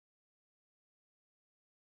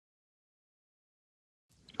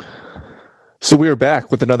So we are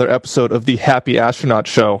back with another episode of the Happy Astronaut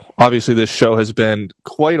Show. Obviously, this show has been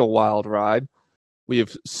quite a wild ride. We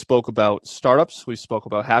have spoke about startups, we've spoke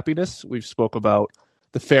about happiness, we've spoke about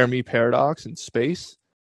the Fermi paradox in space,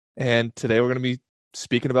 and today we're going to be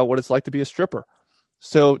speaking about what it's like to be a stripper.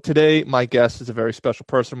 So today, my guest is a very special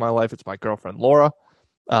person in my life. It's my girlfriend, Laura.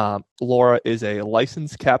 Laura is a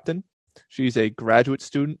licensed captain. She's a graduate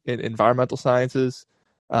student in environmental sciences,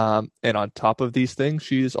 and on top of these things,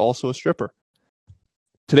 she is also a stripper.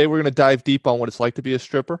 Today, we're going to dive deep on what it's like to be a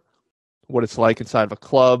stripper, what it's like inside of a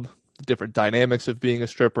club, the different dynamics of being a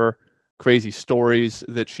stripper, crazy stories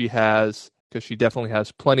that she has, because she definitely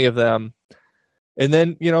has plenty of them. And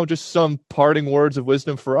then, just some parting words of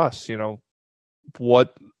wisdom for us.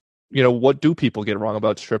 What do people get wrong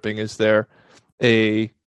about stripping? Is there a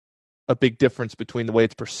big difference between the way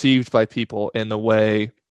it's perceived by people and the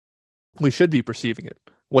way we should be perceiving it?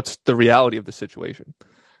 What's the reality of the situation?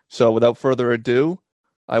 So without further ado,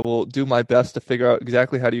 I will do my best to figure out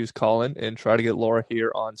exactly how to use Call-In and try to get Laura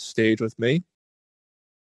here on stage with me.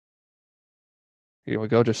 Here we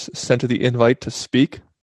go. Just sent her the invite to speak.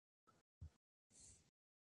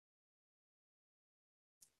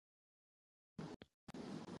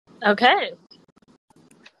 Okay.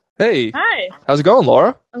 Hey. Hi. How's it going,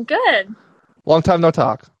 Laura? I'm good. Long time no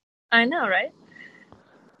talk. I know, right?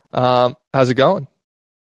 How's it going?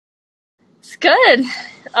 It's good.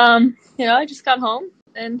 I just got home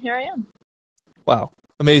and here I am. Wow.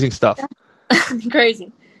 Amazing stuff. Yeah.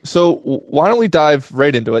 Crazy. So why don't we dive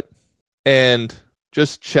right into it and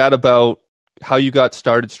just chat about how you got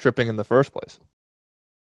started stripping in the first place?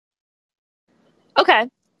 Okay.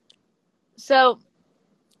 So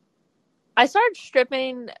I started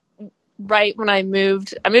stripping right when I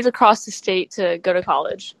moved. I moved across the state to go to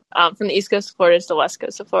college, from the East Coast of Florida to the West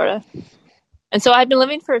Coast of Florida. And so I'd been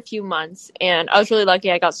living for a few months, and I was really lucky.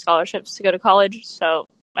 I got scholarships to go to college, so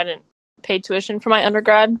I didn't pay tuition for my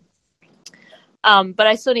undergrad. But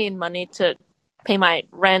I still needed money to pay my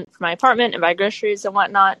rent for my apartment and buy groceries and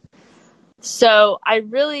whatnot. So I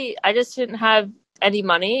just didn't have any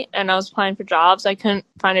money, and I was applying for jobs. I couldn't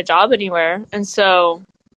find a job anywhere. And so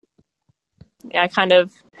I kind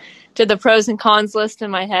of did the pros and cons list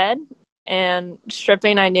in my head, and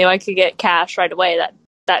stripping, I knew I could get cash right away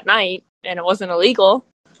that night, and it wasn't illegal.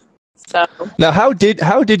 So now, how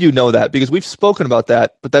did you know that? Because we've spoken about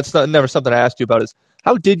that, but that's never something I asked you about. Is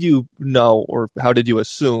how did you know, or how did you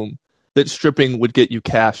assume that stripping would get you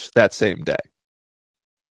cash that same day?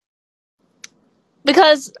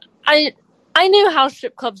 Because I knew how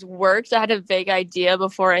strip clubs worked. I had a vague idea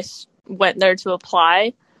before I went there to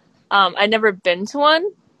apply. I'd never been to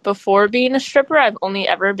one before being a stripper. I've only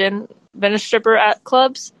ever been a stripper at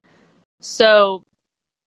clubs. So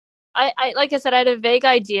I like I said, I had a vague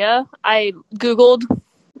idea. I Googled,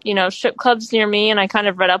 strip clubs near me, and I kind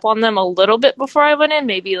of read up on them a little bit before I went in,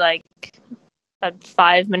 maybe like a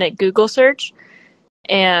 5-minute Google search,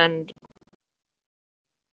 and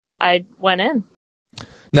I went in.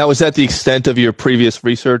 Now, was that the extent of your previous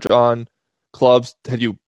research on clubs? Had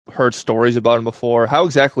you heard stories about them before?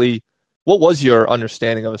 What was your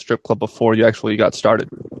understanding of a strip club before you actually got started?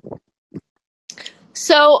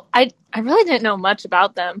 So I really didn't know much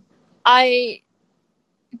about them. I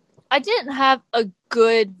didn't have a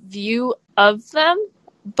good view of them,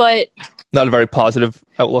 but not a very positive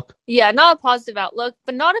outlook. Yeah, not a positive outlook,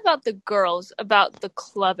 but not about the girls, about the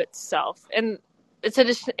club itself. And it's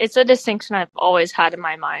a distinction I've always had in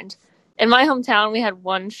my mind. In my hometown, we had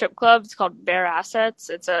one strip club. It's called Bare Assets.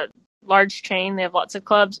 It's a large chain. They have lots of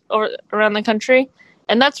clubs around the country,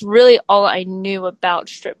 and that's really all I knew about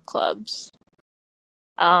strip clubs.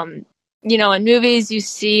 In movies you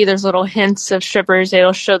see there's little hints of strippers.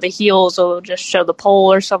 They'll show the heels or they'll just show the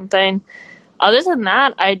pole or something. Other than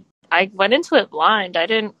that, I went into it blind. I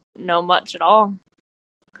didn't know much at all.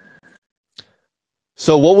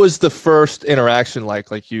 So what was the first interaction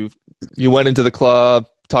like? Like you went into the club,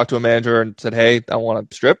 talked to a manager and said, "Hey, I want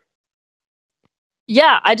to strip"?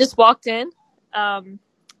 Yeah, I just walked in.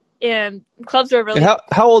 And clubs were really... And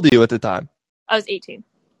how old are you at the time? I was 18.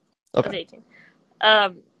 Okay. I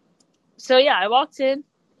was 18. So yeah, I walked in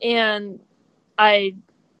and I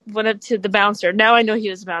went up to the bouncer. Now I know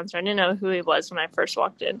he was a bouncer. I didn't know who he was when I first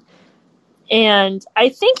walked in. And I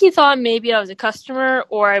think he thought maybe I was a customer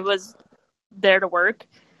or I was there to work.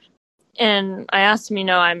 And I asked him,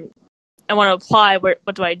 I want to apply.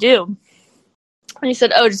 What do I do? And he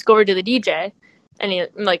said, "Oh, just go over to the DJ." And he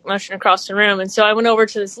motioned across the room. And so I went over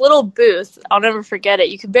to this little booth. I'll never forget it.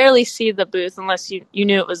 You could barely see the booth unless you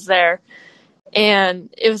knew it was there. And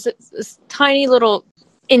it was this tiny little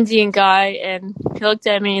Indian guy, and he looked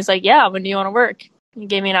at me and he's like, "Yeah, when do you want to work?" He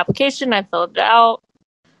gave me an application. I filled it out.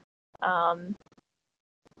 And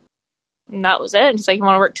that was it. He's like, you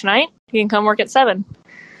want to work tonight? You can come work at 7.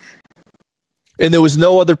 And there was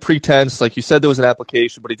no other pretense. Like you said, there was an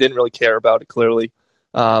application, but he didn't really care about it, clearly.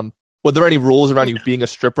 Were there any rules around you being a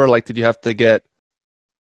stripper? Like, did you have to get,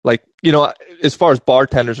 like, as far as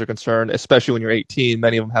bartenders are concerned, especially when you're 18,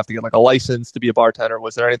 many of them have to get like a license to be a bartender.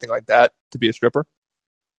 Was there anything like that to be a stripper?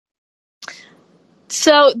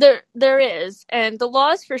 So there is, and the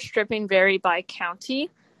laws for stripping vary by county,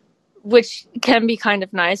 which can be kind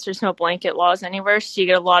of nice. There's no blanket laws anywhere, so you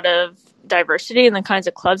get a lot of diversity in the kinds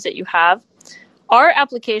of clubs that you have. Our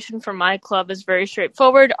application for my club is very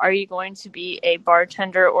straightforward. Are you going to be a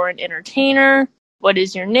bartender or an entertainer? What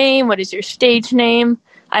is your name? What is your stage name?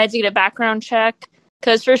 I had to get a background check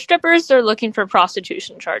because for strippers, they're looking for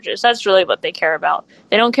prostitution charges. That's really what they care about.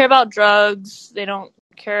 They don't care about drugs. They don't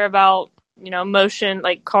care about, motion,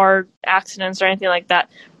 like car accidents or anything like that.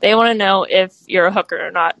 They want to know if you're a hooker or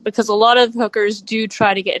not, because a lot of hookers do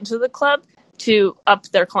try to get into the club to up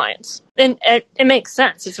their clients. And it makes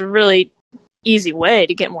sense. It's a really easy way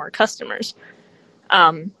to get more customers.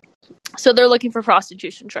 So they're looking for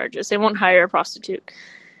prostitution charges. They won't hire a prostitute.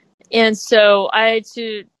 And so I had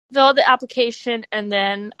to fill out the application, and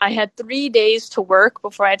then I had 3 days to work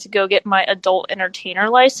before I had to go get my adult entertainer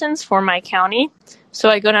license for my county. So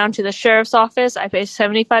I go down to the sheriff's office. I pay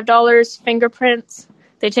 $75, fingerprints.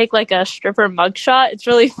 They take like a stripper mugshot. It's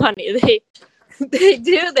really funny. They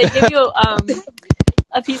give you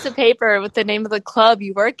a piece of paper with the name of the club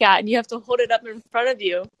you work at, and you have to hold it up in front of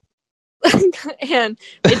you. And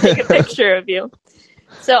they take a picture of you.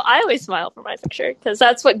 So I always smile for my picture because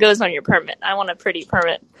that's what goes on your permit. I want a pretty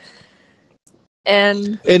permit.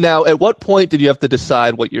 And now, at what point did you have to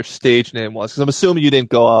decide what your stage name was? Because I'm assuming you didn't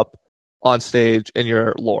go up on stage and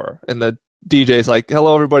you're Laura, and the DJ's like,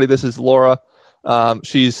 "Hello, everybody. This is Laura.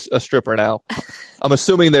 She's a stripper now." I'm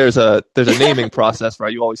assuming there's a naming process,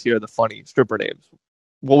 right? You always hear the funny stripper names.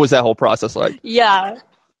 What was that whole process like? Yeah.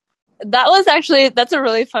 That's a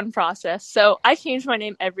really fun process. So I change my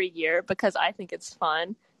name every year because I think it's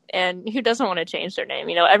fun. And who doesn't want to change their name?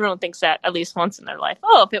 Everyone thinks that at least once in their life.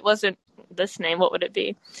 Oh, if it wasn't this name, what would it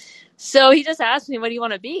be? So he just asked me, what do you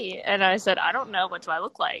want to be? And I said, I don't know. What do I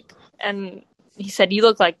look like? And he said, you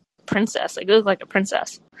look like princess. Like, you look like a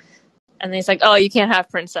princess. And then he's like, oh, you can't have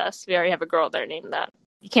princess. We already have a girl there named that.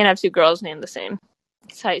 You can't have two girls named the same.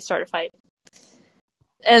 That's how you start a fight.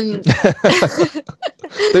 And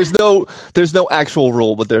there's no actual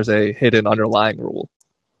rule, but there's a hidden underlying rule.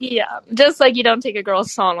 Yeah, just like you don't take a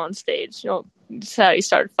girl's song on stage. That's how you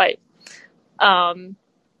start a fight. And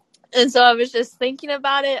so I was just thinking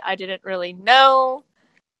about it. I didn't really know.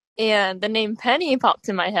 And the name Penny popped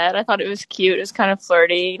in my head. I thought it was cute. It was kind of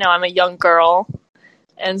flirty. I'm a young girl.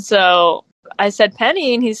 And so I said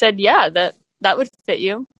Penny, and he said, yeah, that would fit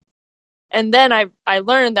you. And then I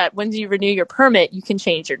learned that when you renew your permit, you can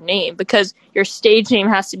change your name because your stage name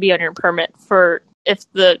has to be on your permit for if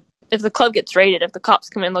the club gets raided, if the cops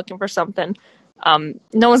come in looking for something,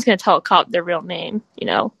 no one's going to tell a cop their real name,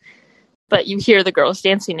 but you hear the girls'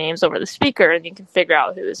 dancing names over the speaker and you can figure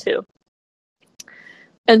out who is who.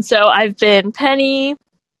 And so I've been Penny.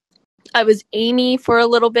 I was Amy for a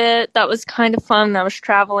little bit. That was kind of fun. I was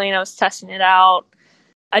traveling. I was testing it out.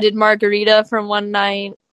 I did Margarita for one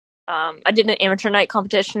night. I did an amateur night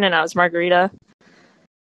competition, and I was Margarita.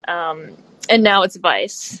 And now it's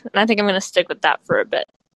Vice. And I think I'm going to stick with that for a bit.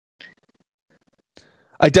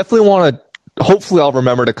 I definitely want to, hopefully I'll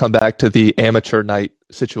remember to come back to the amateur night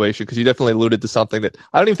situation, because you definitely alluded to something that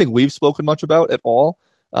I don't even think we've spoken much about at all.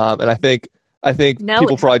 And I think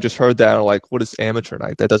people probably just heard that and are like, what is amateur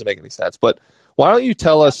night? That doesn't make any sense. But why don't you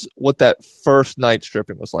tell us what that first night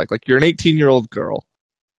stripping was like? Like, you're an 18-year-old girl.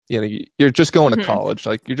 You're just going to college.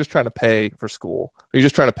 Like, you're just trying to pay for school. Or you're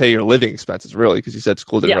just trying to pay your living expenses, really, because you said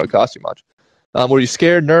school didn't really cost you much. Were you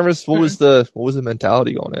scared, nervous? What was the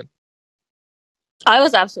mentality going in? I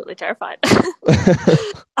was absolutely terrified.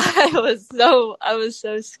 I was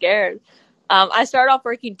so scared. I started off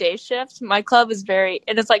working day shifts. My club is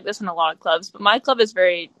and it's like this in a lot of clubs, but my club is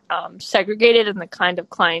very segregated in the kind of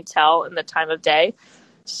clientele and the time of day.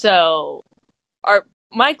 So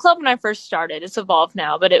my club, when I first started, it's evolved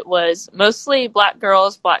now, but it was mostly black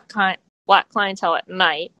girls, black clientele at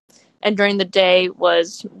night. And during the day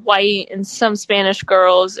was white and some Spanish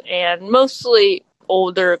girls and mostly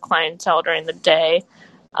older clientele during the day.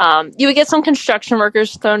 You would get some construction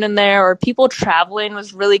workers thrown in there, or people traveling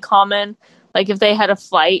was really common. Like, if they had a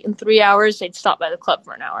flight in 3 hours, they'd stop by the club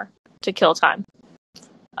for an hour to kill time.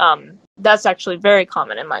 That's actually very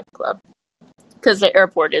common in my club because the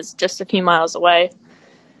airport is just a few miles away.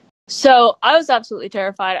 So I was absolutely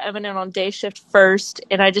terrified. I went in on day shift first,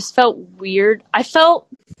 and I just felt weird. I felt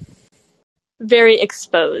very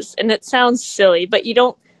exposed, and it sounds silly, but you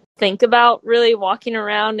don't think about really walking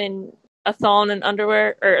around in a thong and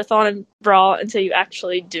underwear or a thong and bra until you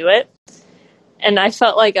actually do it. And I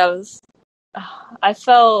felt like I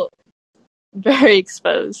felt very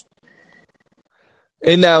exposed.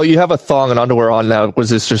 And now you have a thong and underwear on now. Was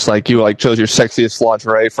this just like you like chose your sexiest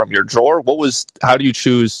lingerie from your drawer? How do you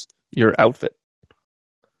choose your outfit?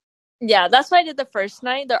 Yeah, that's what I did the first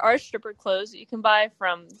night. There are stripper clothes that you can buy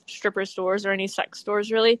from stripper stores or any sex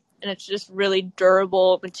stores, really. And it's just really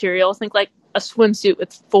durable material. Think like a swimsuit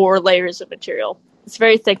with 4 layers of material. It's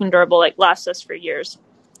very thick and durable, like lasts us for years.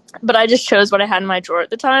 But I just chose what I had in my drawer at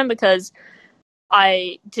the time because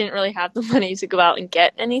I didn't really have the money to go out and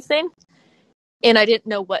get anything. And I didn't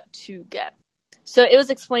know what to get. So it was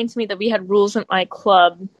explained to me that we had rules at my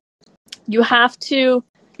club. You have to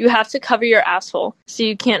cover your asshole. So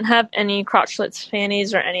you can't have any crotchlets,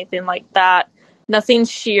 panties, or anything like that. Nothing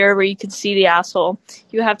sheer where you can see the asshole.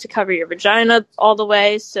 You have to cover your vagina all the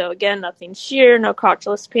way. So again, nothing sheer, no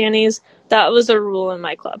crotchless panties. That was a rule in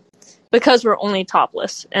my club because we're only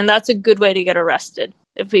topless. And that's a good way to get arrested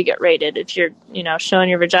if we get raided. If you're, showing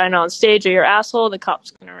your vagina on stage or your asshole, the cops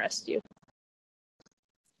can arrest you.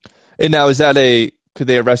 And now could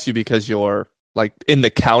they arrest you because you're like in the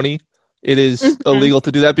county? It is illegal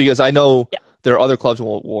to do that because I know there are other clubs, and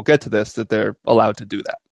we'll get to this, that they're allowed to do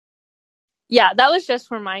that. Yeah, that was just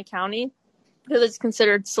for my county because it's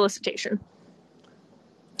considered solicitation.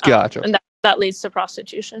 Gotcha. And that leads to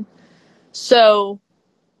prostitution. So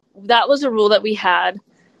that was a rule that we had.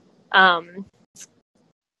 In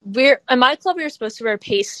my club, we were supposed to wear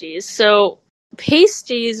pasties. So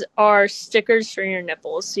pasties are stickers for your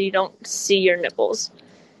nipples, so you don't see your nipples.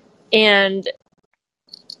 And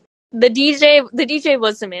the DJ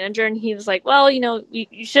was the manager, and he was like, well,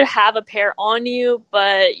 you should have a pair on you,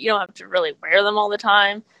 but you don't have to really wear them all the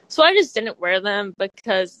time. So I just didn't wear them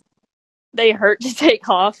because they hurt to take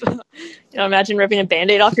off. Imagine ripping a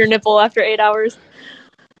Band-Aid off your nipple after 8 hours.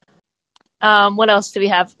 What else do we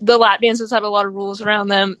have? The lap dancers had a lot of rules around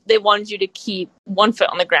them. They wanted you to keep one foot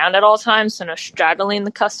on the ground at all times, so no straddling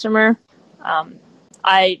the customer.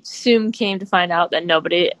 I soon came to find out that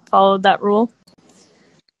nobody followed that rule.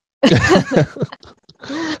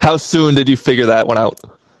 How soon did you figure that one out?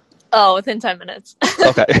 Oh, within 10 minutes.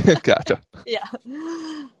 Okay, gotcha. Yeah.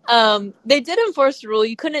 They did enforce the rule.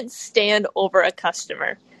 You couldn't stand over a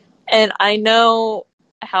customer. And I know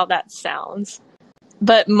how that sounds.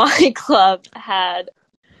 But my club had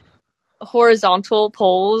horizontal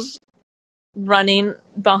poles running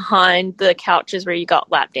behind the couches where you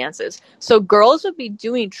got lap dances. So girls would be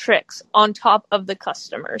doing tricks on top of the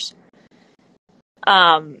customers.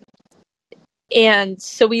 And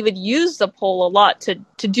so we would use the pole a lot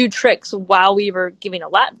to do tricks while we were giving a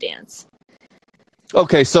lap dance.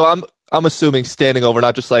 Okay, so I'm assuming standing over,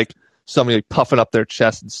 not just like somebody puffing up their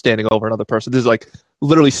chest and standing over another person. This is like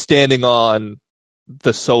literally standing on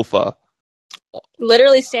the sofa.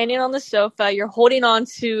 Literally standing on the sofa, you're holding on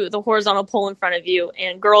to the horizontal pole in front of you,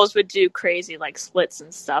 and girls would do crazy like splits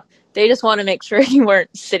and stuff. They just want to make sure you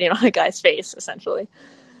weren't sitting on a guy's face, essentially.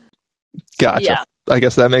 Gotcha. Yeah. I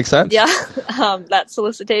guess that makes sense. Yeah, that's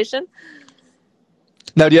solicitation.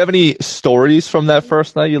 Now, do you have any stories from that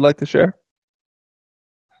first night you'd like to share?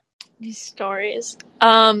 These stories.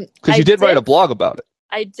 Because you did write a blog about it.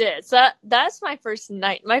 I did. So that's my first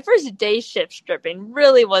night. My first day shift stripping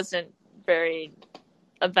really wasn't very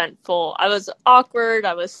eventful. I was awkward.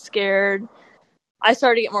 I was scared. I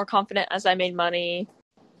started to get more confident as I made money.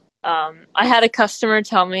 I had a customer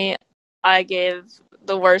tell me I gave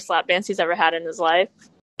the worst lap dance he's ever had in his life.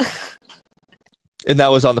 And that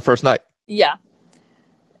was on the first night? Yeah.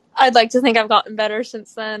 I'd like to think I've gotten better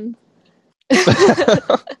since then.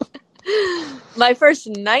 My first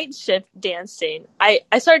night shift dancing, I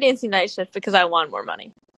started dancing night shift because I wanted more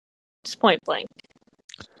money. Just point blank.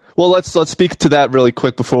 Well, let's speak to that really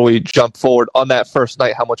quick before we jump forward. On that first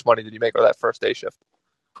night, how much money did you make on that first day shift?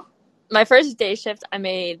 My first day shift, I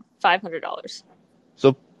made $500.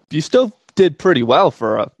 So you still did pretty well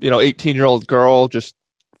for a 18-year-old girl, just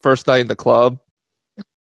first night in the club.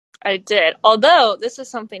 I did. Although, this is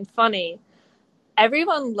something funny.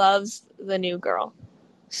 Everyone loves the new girl.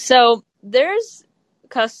 So there's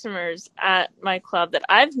customers at my club that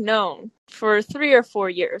I've known for 3 or 4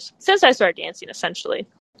 years, since I started dancing, essentially.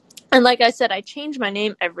 And like I said, I change my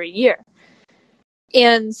name every year.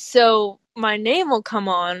 And so my name will come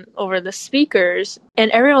on over the speakers,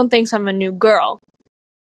 and everyone thinks I'm a new girl.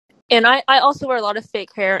 And I also wear a lot of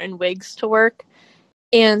fake hair and wigs to work.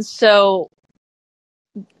 And so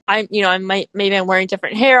maybe I'm wearing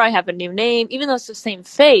different hair, I have a new name, even though it's the same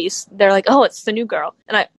face, they're like, oh, it's the new girl.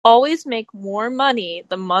 And I always make more money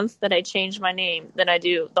the month that I change my name than I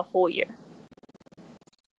do the whole year.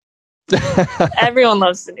 Everyone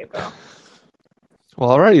loves the new girl. Well,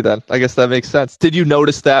 alrighty then. I guess that makes sense. Did you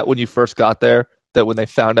notice that when you first got there, that when they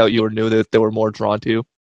found out you were new, that they were more drawn to you?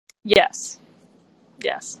 Yes.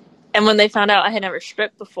 And when they found out I had never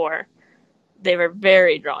stripped before, they were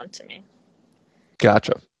very drawn to me.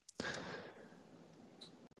 Gotcha.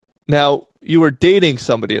 Now, you were dating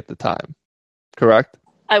somebody at the time, correct?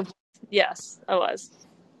 Yes, I was.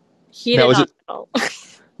 He Now, did not know.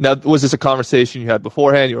 Now, was this a conversation you had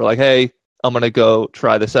beforehand? You were like, hey, I'm going to go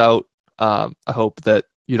try this out. I hope that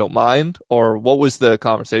you don't mind. Or what was the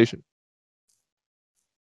conversation?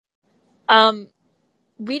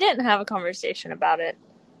 We didn't have a conversation about it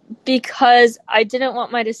because I didn't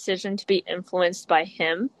want my decision to be influenced by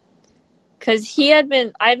him. Because I'd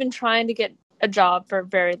been trying to get a job for a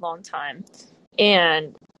very long time.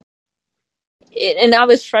 And I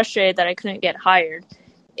was frustrated that I couldn't get hired.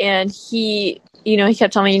 And he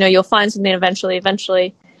kept telling me, you'll find something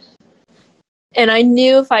eventually. And I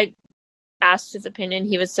knew if I asked his opinion,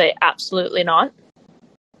 he would say absolutely not.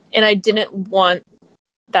 And I didn't want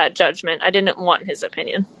that judgment. I didn't want his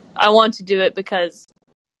opinion. I wanted to do it because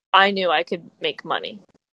I knew I could make money.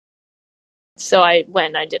 So I went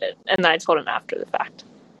and I did it. And I told him after the fact.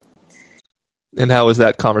 And how was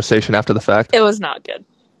that conversation after the fact? It was not good.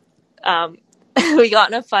 We got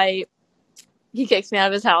in a fight. He kicked me out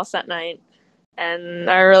of his house that night. And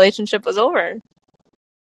our relationship was over.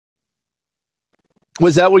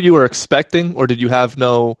 Was that what you were expecting? Or did you have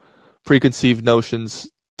no preconceived notions?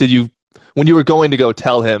 When you were going to go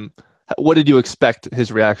tell him, what did you expect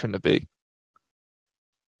his reaction to be?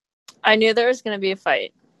 I knew there was going to be a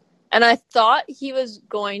fight. And I thought he was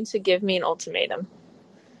going to give me an ultimatum.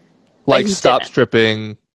 Like, stop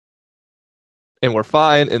stripping and we're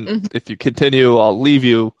fine. And if you continue, I'll leave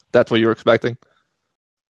you. That's what you were expecting?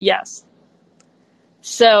 Yes.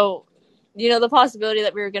 So, the possibility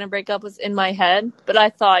that we were going to break up was in my head. But I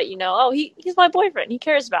thought, he's my boyfriend. He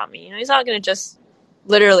cares about me. He's not going to just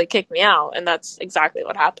literally kick me out. And that's exactly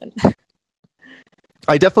what happened.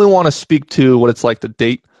 I definitely want to speak to what it's like to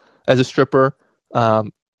date as a stripper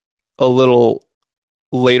a little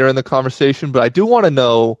later in the conversation. But I do want to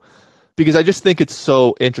know, because I just think it's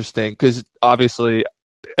so interesting, because obviously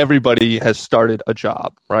everybody has started a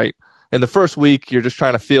job, right? In the first week, you're just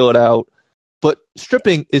trying to feel it out. But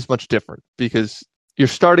stripping is much different because you're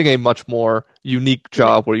starting a much more unique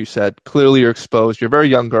job where you said, clearly you're exposed. You're a very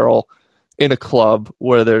young girl in a club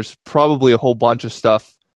where there's probably a whole bunch of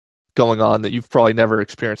stuff going on that you've probably never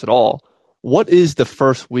experienced at all. What is the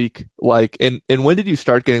first week like? And when did you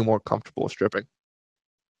start getting more comfortable with stripping?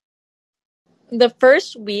 The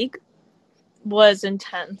first week was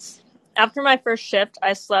intense. After my first shift,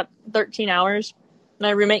 I slept 13 hours. My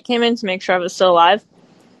roommate came in to make sure I was still alive.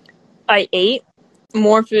 I ate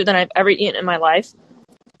more food than I've ever eaten in my life.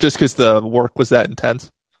 Just because the work was that intense?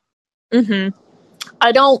 Mm-hmm.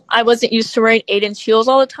 I wasn't used to wearing 8-inch heels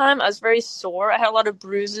all the time. I was very sore. I had a lot of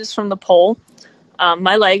bruises from the pole.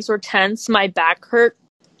 My legs were tense. My back hurt.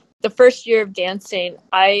 The first year of dancing,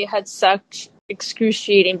 I had such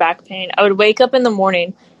excruciating back pain. I would wake up in the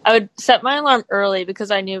morning. I would set my alarm early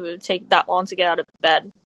because I knew it would take that long to get out of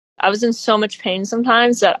bed. I was in so much pain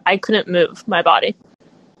sometimes that I couldn't move my body.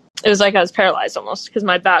 It was like I was paralyzed almost because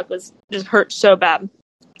my back was just hurt so bad.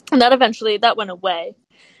 And that went away.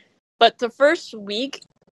 But the first week,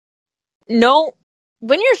 when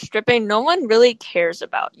you're stripping, no one really cares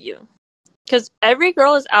about you. Because every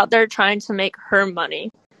girl is out there trying to make her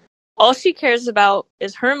money. All she cares about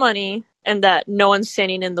is her money and that no one's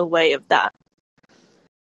standing in the way of that.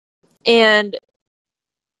 And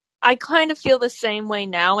I kind of feel the same way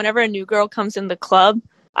now. Whenever a new girl comes in the club,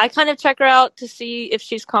 I kind of check her out to see if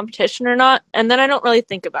she's competition or not. And then I don't really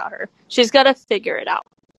think about her. She's got to figure it out.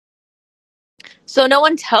 So no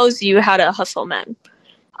one tells you how to hustle men.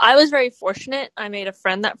 I was very fortunate. I made a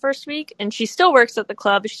friend that first week, and she still works at the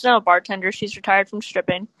club. She's now a bartender. She's retired from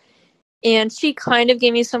stripping. And she kind of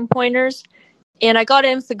gave me some pointers. And I got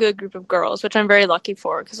in with a good group of girls, which I'm very lucky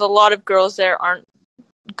for, because a lot of girls there aren't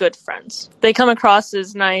good friends. They come across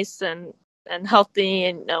as nice and healthy,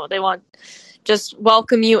 and they want just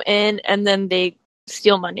welcome you in, and then they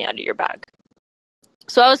steal money out of your bag.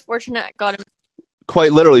 So I was fortunate. I got in.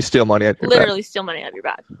 Quite literally steal money out of your bag. Literally steal money out of your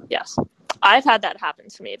bag. Yes. I've had that happen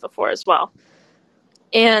to me before as well.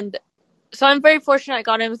 And so I'm very fortunate I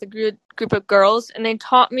got in with a group of girls, and they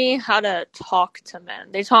taught me how to talk to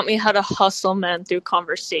men. They taught me how to hustle men through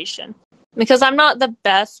conversation. Because I'm not the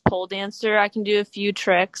best pole dancer. I can do a few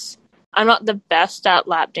tricks. I'm not the best at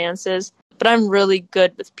lap dances, but I'm really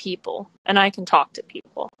good with people, and I can talk to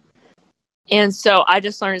people. And so I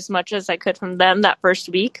just learned as much as I could from them that first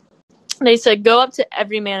week. They said, go up to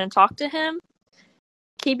every man and talk to him.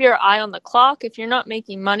 Keep your eye on the clock. If you're not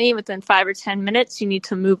making money within 5 or 10 minutes, you need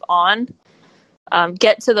to move on.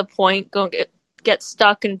 Get to the point. Go get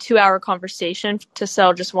stuck in a 2-hour conversation to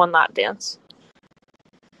sell just one lap dance.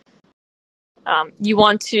 You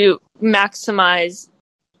want to maximize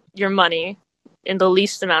your money in the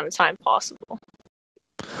least amount of time possible.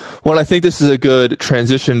 Well, I think this is a good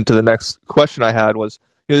transition to the next question I had was,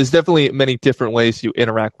 there's definitely many different ways you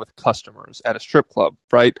interact with customers at a strip club,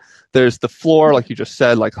 right? There's the floor, like you just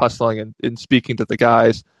said, like hustling and speaking to the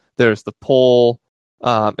guys. There's the pole,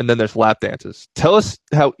 and then there's lap dances. Tell us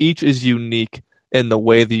how each is unique in the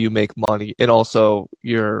way that you make money and also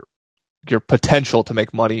your potential to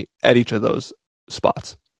make money at each of those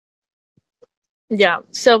spots. Yeah,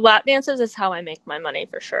 so lap dances is how I make my money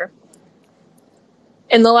for sure.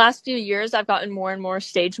 In the last few years, I've gotten more and more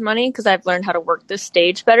stage money because I've learned how to work the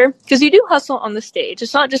stage better. Because you do hustle on the stage.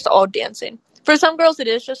 It's not just all dancing. For some girls, it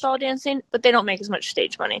is just all dancing, but they don't make as much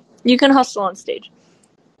stage money. You can hustle on stage.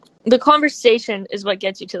 The conversation is what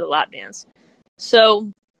gets you to the lap dance.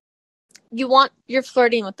 So you're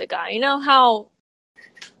flirting with the guy. You know how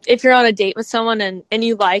if you're on a date with someone and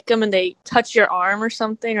you like them and they touch your arm or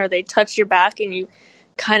something, or they touch your back and you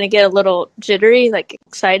kind of get a little jittery, like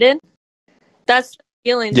excited? That's the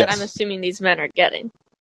feeling that I'm assuming these men are getting.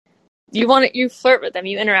 You flirt with them,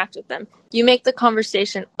 you interact with them, you make the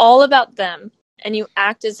conversation all about them, and you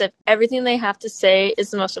act as if everything they have to say is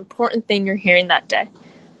the most important thing you're hearing that day.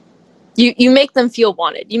 You make them feel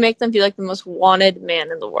wanted. You make them feel like the most wanted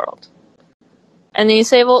man in the world. And then you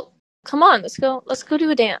say, well, come on, let's go do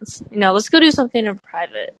a dance. Let's go do something in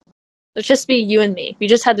private. Let's just be you and me. We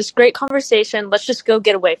just had this great conversation. Let's just go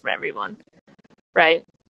get away from everyone. Right?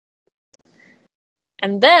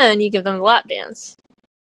 And then you give them the lap dance.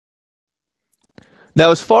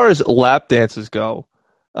 Now, as far as lap dances go,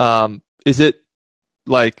 is it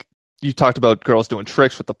like you talked about girls doing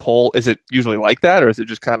tricks with the pole? Is it usually like that, or is it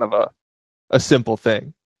just kind of a simple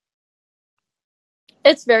thing?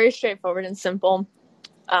 It's very straightforward and simple.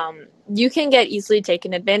 You can get easily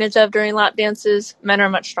taken advantage of during lap dances. Men are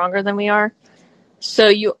much stronger than we are. So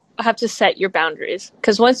you have to set your boundaries.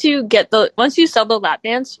 Because once you sell the lap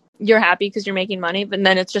dance, you're happy because you're making money, but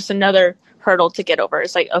then it's just another hurdle to get over.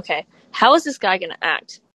 It's like, okay, how is this guy going to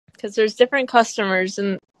act? Because there's different customers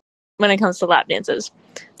when it comes to lap dances.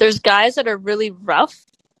 There's guys that are really rough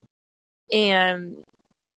and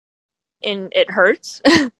it hurts.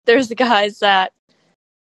 There's the guys that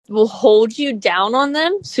will hold you down on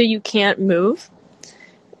them so you can't move.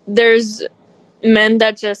 There's men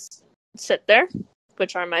that just sit there,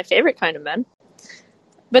 which are my favorite kind of men.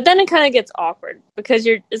 But then it kind of gets awkward because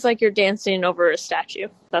it's like you're dancing over a statue.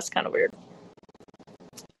 That's kind of weird.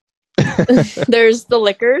 There's the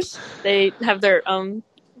lickers. They have their own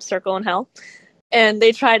circle in hell. And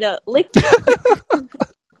they try to lick you.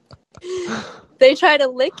 They try to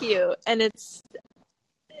lick you. And it's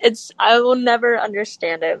I will never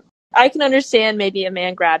understand it. I can understand maybe a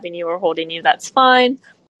man grabbing you or holding you. That's fine.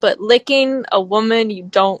 But licking a woman you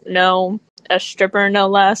don't know, a stripper no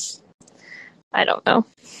less, I don't know.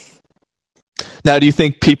 Now, do you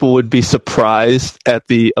think people would be surprised at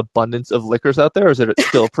the abundance of lickers out there, or is it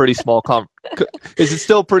still a pretty small is it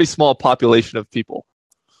still a pretty small population of people?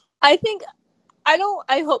 I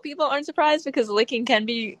hope people aren't surprised because licking can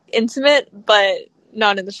be intimate, but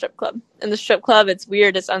not in the strip club. In the strip club, it's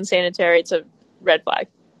weird, it's unsanitary, it's a red flag.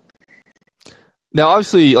 Now,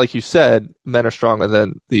 obviously, like you said, men are stronger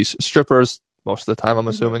than these strippers most of the time, I'm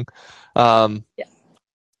assuming. Yeah.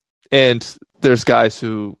 And there's guys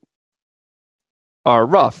who are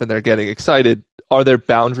rough and they're getting excited. Are there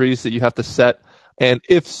boundaries that you have to set? And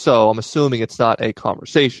if so, I'm assuming it's not a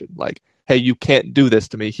conversation. Like, hey, you can't do this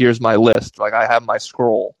to me. Here's my list. Like, I have my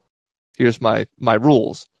scroll. Here's my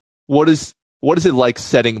rules. What is it like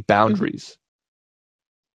setting boundaries?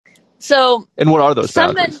 So, and what are those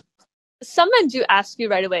boundaries? Some men do ask you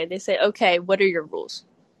right away. They say, okay, what are your rules?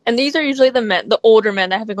 And these are usually the older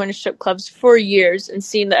men that have been going to strip clubs for years and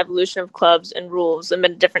seen the evolution of clubs and rules and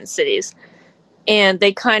been in different cities. And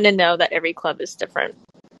they kind of know that every club is different.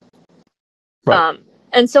 Right.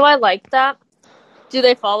 And so I like that. Do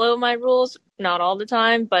they follow my rules? Not all the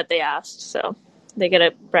time, but they asked, so they get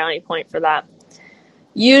a brownie point for that.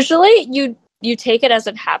 Usually, you take it as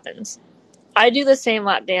it happens. I do the same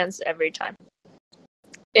lap dance every time.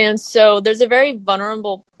 And so there's a very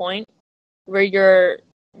vulnerable point where you're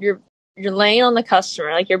you're laying on the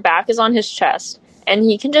customer, like your back is on his chest, and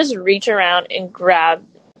he can just reach around and grab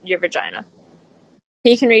your vagina.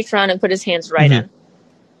 He can reach around and put his hands right in.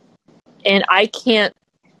 And I can't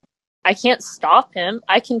stop him.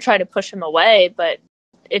 I can try to push him away, but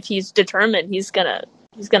if he's determined, he's gonna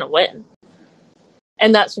win.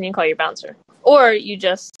 And that's when you call your bouncer. Or you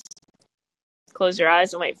just close your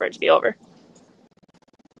eyes and wait for it to be over.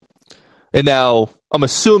 And now, I'm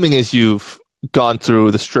assuming as you've gone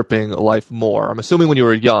through the stripping life more, I'm assuming when you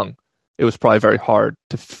were young, it was probably very hard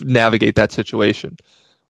to navigate that situation.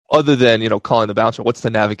 Other than, calling the bouncer, what's the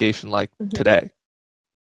navigation like today?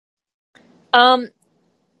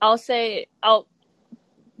 I'll say I'll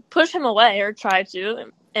push him away or try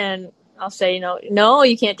to, and I'll say, no,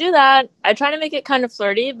 you can't do that. I try to make it kind of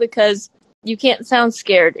flirty because you can't sound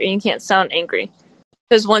scared or you can't sound angry.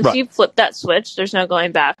 Because once you flip that switch, there's no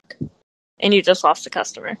going back, and you just lost a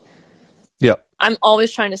customer. Yep. I'm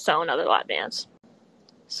always trying to sell another lap dance.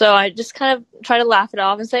 So I just kind of try to laugh it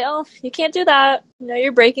off and say, oh, you can't do that.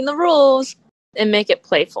 You're breaking the rules, and make it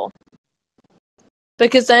playful.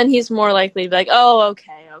 Because then he's more likely to be like, oh,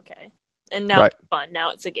 okay. And now it's fun.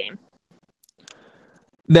 Now it's a game.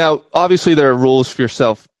 Now, obviously, there are rules for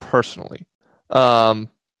yourself personally. Are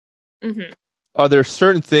there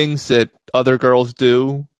certain things that other girls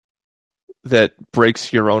do that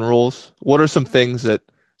breaks your own rules? What are some things that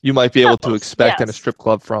you might be able to expect in a strip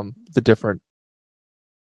club from the different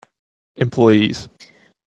employees?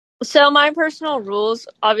 So my personal rules,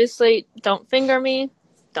 obviously, don't finger me,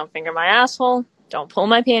 don't finger my asshole, don't pull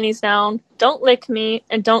my panties down, don't lick me,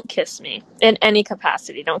 and don't kiss me in any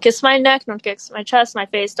capacity. Don't kiss my neck, don't kiss my chest, my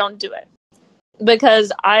face, don't do it.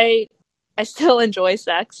 Because I still enjoy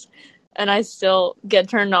sex, and I still get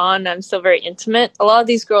turned on, I'm still very intimate. A lot of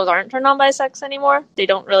these girls aren't turned on by sex anymore. They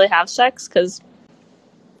don't really have sex, because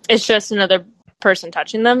it's just another person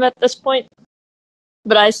touching them at this point.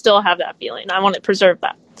 But I still have that feeling. I want to preserve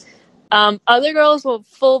that. Other girls will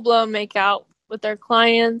full-blown make out with their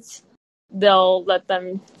clients. They'll let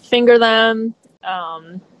them finger them.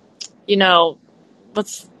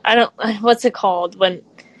 What's it called when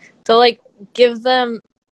they'll give them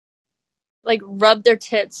rub their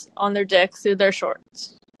tits on their dick through their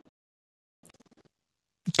shorts.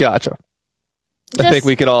 Gotcha. I think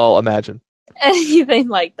we can all imagine anything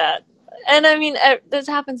like that. And I mean, this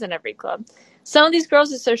happens in every club. Some of these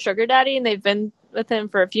girls are so sugar daddy, and they've been with him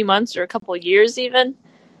for a few months or a couple of years even.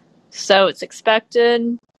 So it's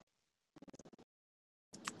expected.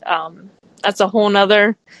 That's a whole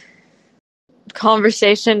nother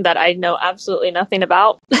conversation that I know absolutely nothing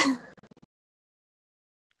about.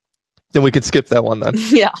 Then we could skip that one then.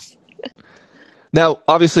 Yeah. Now,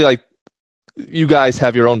 obviously, you guys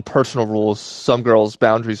have your own personal rules. Some girls'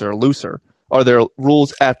 boundaries are looser. Are there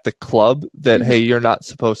rules at the club that, hey, you're not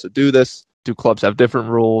supposed to do this? Do clubs have different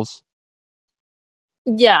rules?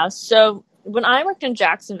 Yeah, so when I worked in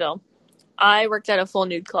Jacksonville, I worked at a full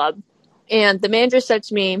nude club. And the manager said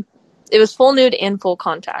to me, it was full nude and full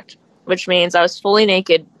contact, which means I was fully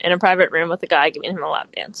naked in a private room with a guy giving him a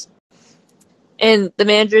lap dance. And the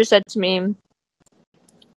manager said to me,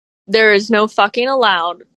 there is no fucking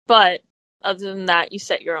allowed, but other than that, you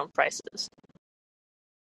set your own prices.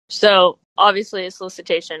 So obviously a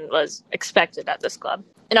solicitation was expected at this club.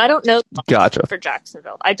 And I don't know for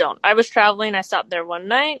Jacksonville. I don't. I was traveling. I stopped there one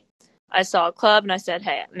night. I saw a club and I said,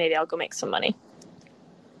 hey, maybe I'll go make some money.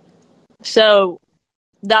 So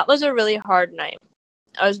that was a really hard night.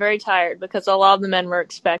 I was very tired because a lot of the men were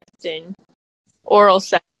expecting oral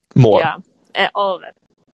sex. More. Yeah, and all of it.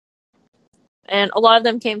 And a lot of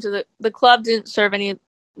them came to the club, didn't serve any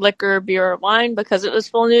liquor, beer, or wine because it was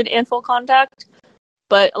full nude and full contact.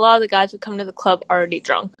 But a lot of the guys would come to the club already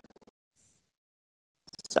drunk.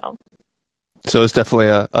 So it's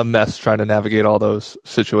definitely a mess trying to navigate all those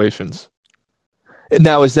situations.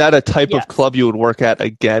 Now, is that a type of club you would work at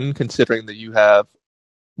again, considering that you have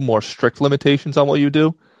more strict limitations on what you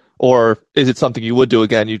do? Or is it something you would do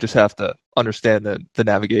again? You just have to understand the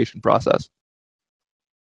navigation process.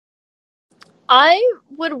 I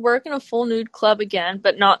would work in a full nude club again,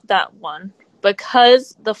 but not that one.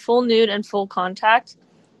 Because the full nude and full contact,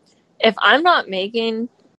 if I'm not making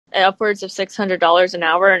upwards of $600 an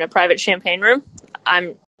hour in a private champagne room,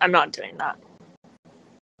 I'm not doing that.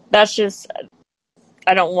 That's just,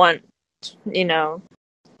 I don't want,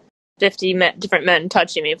 50 different men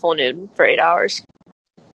touching me full nude for 8 hours.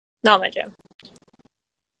 Not my jam.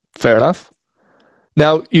 Fair enough.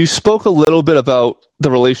 Now, you spoke a little bit about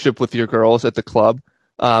the relationship with your girls at the club.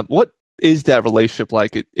 What is that relationship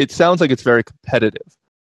like? It sounds like it's very competitive.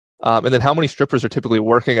 And then how many strippers are typically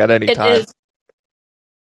working at any time?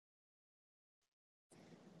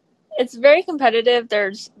 It's very competitive.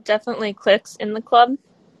 There's definitely cliques in the club.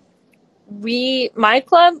 My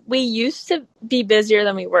club, we used to be busier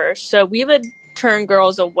than we were, so we would turn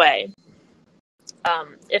girls away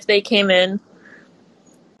if they came in.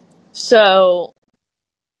 So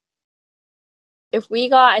if we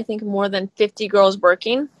got, I think, more than 50 girls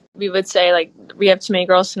working, we would say, like, we have too many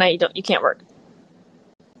girls tonight, you can't work.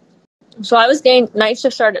 So I was getting, night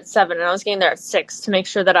shift started at 7, and I was getting there at 6 to make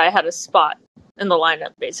sure that I had a spot in the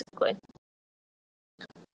lineup, basically.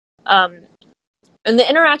 And the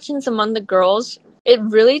interactions among the girls, it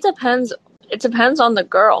really depends. It depends on the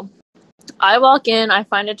girl. I walk in, I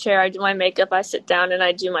find a chair, I do my makeup, I sit down, and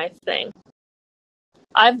I do my thing.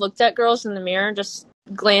 I've looked at girls in the mirror, just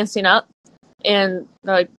glancing up, and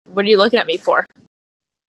they're like, what are you looking at me for?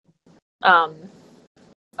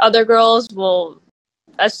 Other girls will,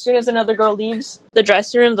 as soon as another girl leaves the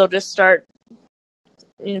dressing room, they'll just start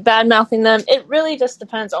bad-mouthing them. It really just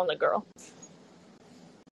depends on the girl.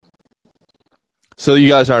 So you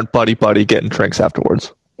guys aren't buddy getting drinks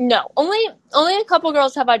afterwards? No, only a couple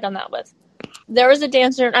girls have I done that with. There was a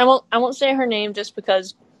dancer, and I won't say her name just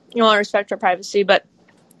because you want to respect her privacy, but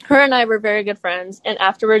her and I were very good friends, and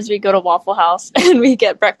afterwards we go to Waffle House and we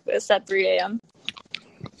get breakfast at 3 a.m.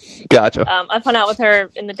 Gotcha. I hung out with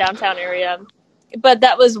her in the downtown area, but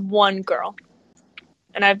that was one girl,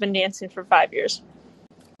 and I've been dancing for 5 years.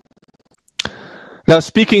 Now,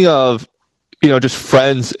 speaking of, just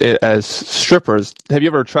friends as strippers, have you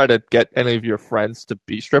ever tried to get any of your friends to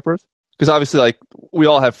be strippers? Because obviously, like, we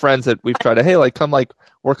all have friends that we've tried to, hey, like, come, like,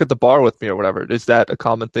 work at the bar with me or whatever. Is that a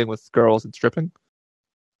common thing with girls and stripping?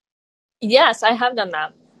 Yes, I have done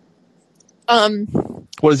that.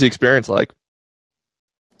 What is the experience like?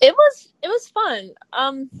 It was fun.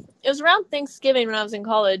 It was around Thanksgiving when I was in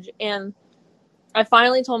college, and I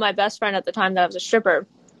finally told my best friend at the time that I was a stripper.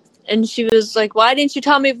 And she was like, why didn't you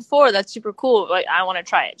tell me before? That's super cool. Like, I want to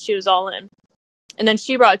try it. She was all in. And then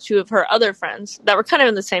she brought 2 of her other friends that were kind of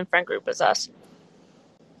in the same friend group as us.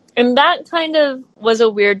 And that kind of was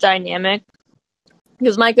a weird dynamic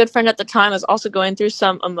because my good friend at the time was also going through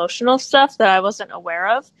some emotional stuff that I wasn't aware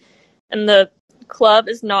of. And the club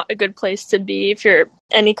is not a good place to be if you're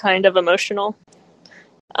any kind of emotional.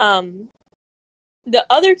 The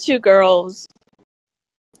other 2 girls,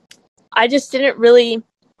 I just didn't really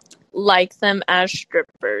like them as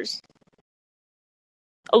strippers.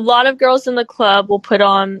 A lot of girls in the club will put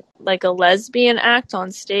on like a lesbian act on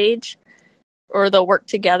stage, or they'll work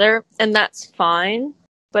together, and that's fine,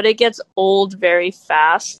 but it gets old very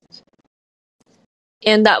fast.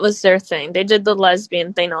 And that was their thing. They did the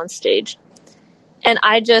lesbian thing on stage. And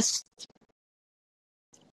I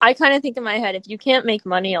kind of think in my head, if you can't make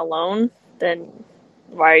money alone, then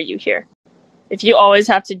why are you here? If you always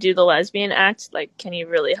have to do the lesbian act, like, can you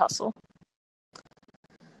really hustle?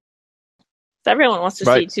 Everyone wants to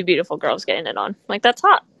see 2 beautiful girls getting it on. Like, that's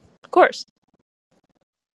hot. Of course.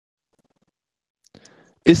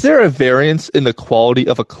 Is there a variance in the quality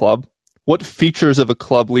of a club? What features of a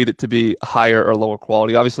club lead it to be higher or lower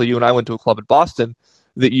quality? Obviously, you and I went to a club in Boston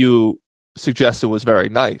that you suggested was very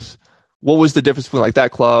nice. What was the difference between, like,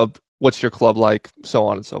 that club? What's your club like? So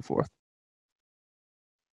on and so forth.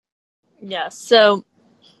 Yeah, so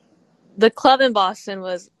the club in Boston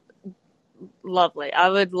was lovely. I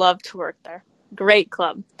would love to work there. Great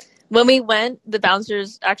club. When we went, the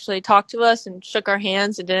bouncers actually talked to us and shook our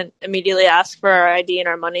hands and didn't immediately ask for our ID and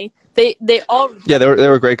our money. They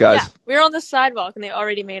were great guys. Yeah, we were on the sidewalk and they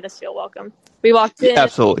already made us feel welcome. We walked in.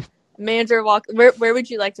 Absolutely. Manager walked. Where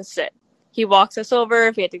would you like to sit? He walks us over.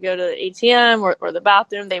 If we had to go to the ATM or the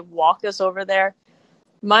bathroom, they walk us over there.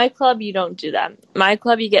 My club, you don't do that. My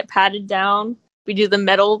club, you get patted down. We do the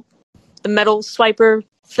metal swiper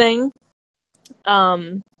thing.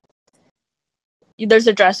 There's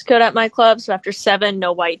a dress code at my club, so after 7,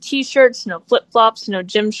 no white t-shirts, no flip-flops, no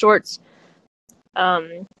gym shorts.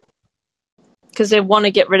 Because they want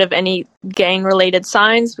to get rid of any gang-related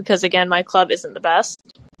signs, because, again, my club isn't the best.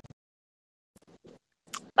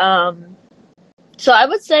 So I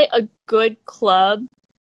would say a good club,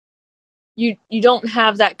 you don't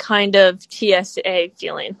have that kind of TSA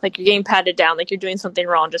feeling, like you're getting patted down, like you're doing something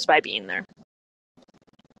wrong just by being there.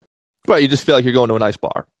 Right, you just feel like you're going to a nice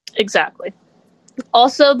bar. Exactly.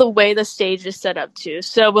 Also, the way the stage is set up, too.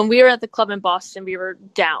 So when we were at the club in Boston, we were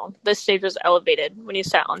down. The stage was elevated when you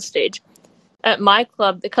sat on stage. At my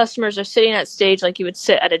club, the customers are sitting at stage like you would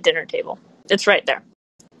sit at a dinner table. It's right there.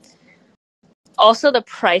 Also, the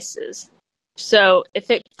prices. So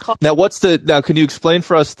if it costs... Now, can you explain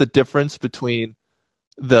for us the difference between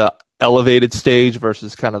the elevated stage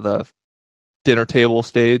versus kind of the dinner table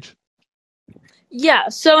stage? Yeah,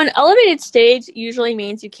 so an elevated stage usually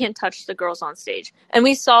means you can't touch the girls on stage. And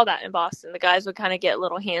we saw that in Boston. The guys would kind of get a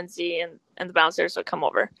little handsy and the bouncers would come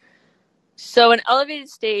over. So an elevated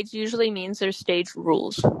stage usually means there's stage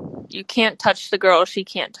rules. You can't touch the girl, she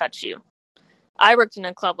can't touch you. I worked in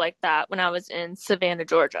a club like that when I was in Savannah,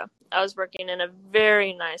 Georgia. I was working in a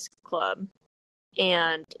very nice club,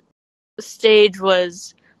 and the stage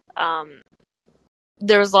was,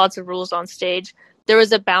 there was lots of rules on stage. There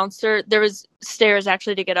was a bouncer. There was stairs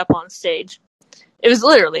actually to get up on stage. It was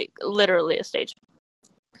literally a stage.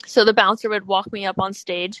 So the bouncer would walk me up on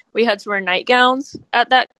stage. We had to wear nightgowns at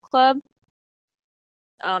that club.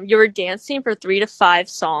 You were dancing for 3 to 5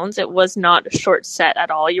 songs. It was not a short set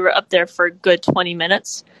at all. You were up there for a good 20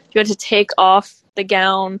 minutes. You had to take off the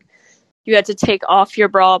gown. You had to take off your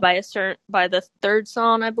bra by the third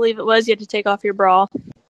song, I believe it was. You had to take off your bra.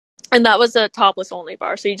 And that was a topless only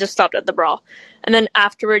bar, so you just stopped at the bra. And then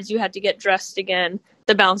afterwards, you had to get dressed again.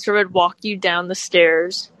 The bouncer would walk you down the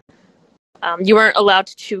stairs. You weren't allowed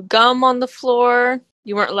to chew gum on the floor.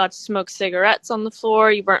 You weren't allowed to smoke cigarettes on the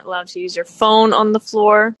floor. You weren't allowed to use your phone on the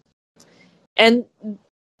floor. And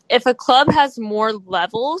if a club has more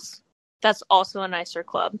levels, that's also a nicer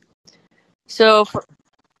club. So,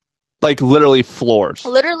 like literally floors.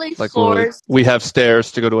 Literally like floors. We have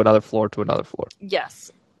stairs to go to another floor to another floor.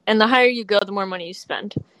 Yes. And the higher you go, the more money you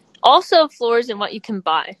spend. Also, floors and what you can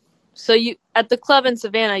buy. So you at the club in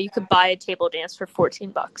Savannah, you could buy a table dance for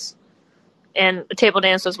 $14. And a table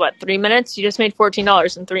dance was, 3 minutes? You just made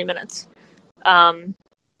 $14 in 3 minutes.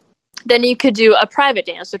 Then you could do a private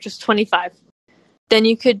dance, which was $25. Then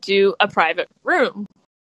you could do a private room,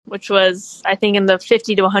 which was, I think, in the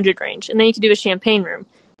 $50 to $100 range. And then you could do a champagne room,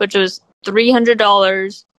 which was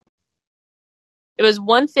 $300. It was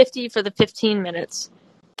 $150 for the 15 minutes,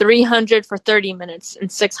 $300 for 30 minutes, and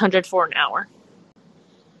 $600 for an hour.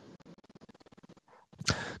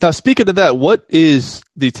 Now, speaking of that, what is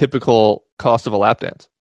the typical cost of a lap dance?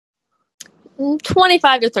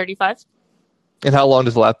 $25 to $35. And how long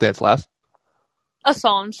does a lap dance last? A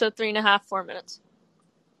song, so 3.5, 4 minutes.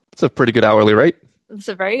 It's a pretty good hourly rate. It's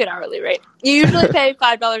a very good hourly rate. You usually pay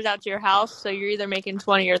 $5 out to your house, so you're either making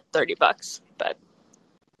 $20 or $30. But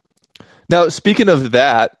now, speaking of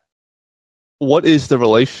that, what is the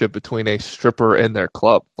relationship between a stripper and their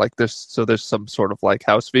club? Like, there's some sort of like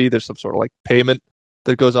house fee. There's some sort of like payment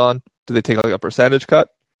that goes on. Do they take like a percentage cut?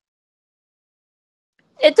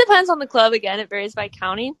 It depends on the club. Again, it varies by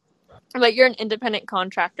county. But you're an independent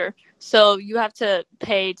contractor, so you have to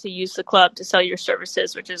pay to use the club to sell your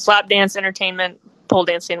services, which is lap dance, entertainment, pole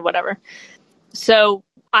dancing, whatever. So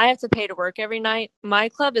I have to pay to work every night. My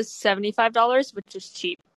club is $75, which is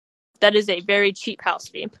cheap. That is a very cheap house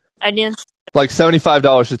fee. I dance like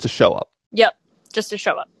 $75 just to show up. Yep, just to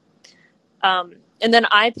show up. And then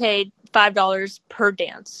I paid $5 per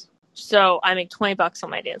dance, so I make $20 on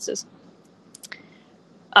my dances.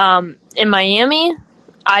 In Miami,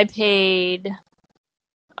 I paid,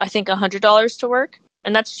 I think, $100 to work,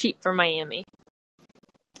 and that's cheap for Miami.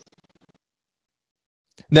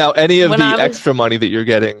 Now, any of the extra money that you're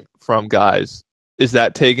getting from guys, is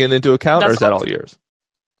that taken into account, or is that all yours?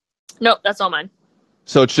 Nope, that's all mine.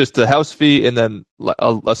 So it's just the house fee and then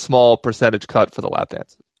a small percentage cut for the lap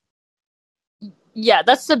dance. Yeah,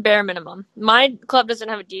 that's the bare minimum. My club doesn't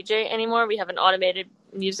have a DJ anymore. We have an automated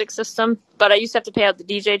music system, but I used to have to pay out the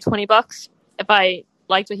DJ $20. If I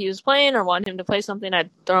liked what he was playing or wanted him to play something, I'd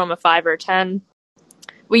throw him a $5 or $10.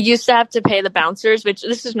 We used to have to pay the bouncers, which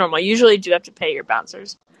this is normal. You usually do have to pay your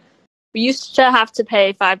bouncers. We used to have to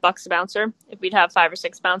pay $5 a bouncer. If we'd have 5 or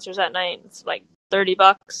 6 bouncers at night, it's like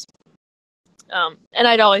 $30. And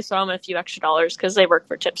I'd always throw them a few extra dollars because they work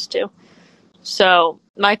for tips too. So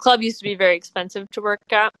my club used to be very expensive to work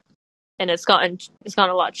at, and it's gotten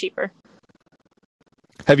a lot cheaper.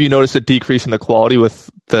 Have you noticed a decrease in the quality with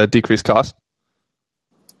the decreased cost?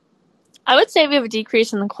 I would say we have a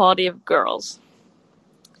decrease in the quality of girls.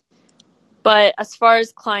 But as far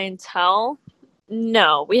as clientele,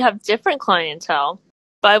 no. We have different clientele,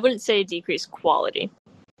 but I wouldn't say decreased quality.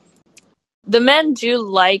 The men do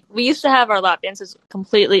we used to have our lap dances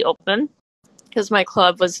completely open because my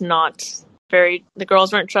club was not the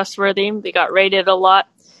girls weren't trustworthy. They got raided a lot.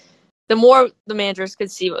 The more the managers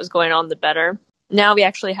could see what was going on, the better. Now we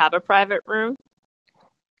actually have a private room,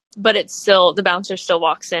 but it's still, the bouncer still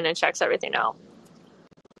walks in and checks everything out.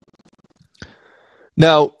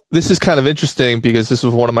 Now, this is kind of interesting because this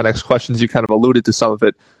was one of my next questions. You kind of alluded to some of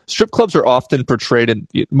it. Strip clubs are often portrayed in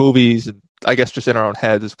movies and I guess just in our own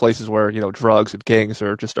heads as places where, drugs and gangs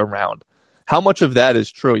are just around. How much of that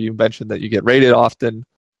is true? You mentioned that you get raided often.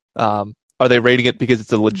 Are they raiding it because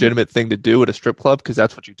it's a legitimate thing to do at a strip club because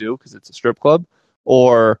that's what you do, because it's a strip club?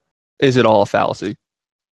 or is it all a fallacy?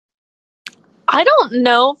 I don't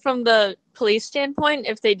know from the police standpoint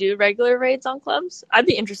if they do regular raids on clubs. I'd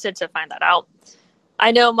be interested to find that out.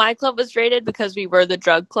 I know my club was raided because we were the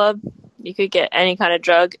drug club. You could get any kind of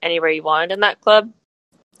drug anywhere you wanted in that club.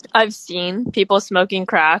 I've seen people smoking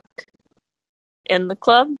crack in the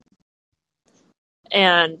club.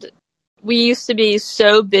 And we used to be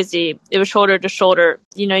so busy. It was shoulder to shoulder.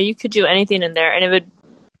 You know, you could do anything in there, and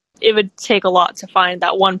it would take a lot to find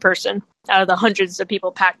that one person out of the hundreds of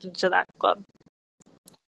people packed into that club.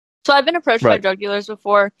 So I've been approached by drug dealers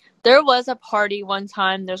before. There was a party one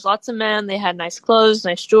time. There's lots of men. They had nice clothes,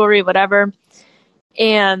 nice jewelry, whatever.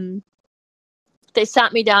 And they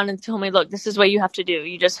sat me down and told me, look, this is what you have to do.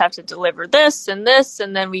 You just have to deliver this, and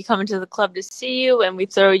then we come into the club to see you, and we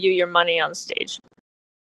throw you your money on stage.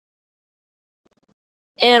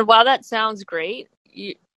 And while that sounds great,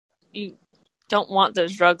 you don't want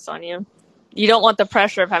those drugs on you. You don't want the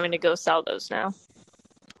pressure of having to go sell those now.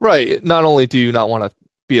 Right. Not only do you not want to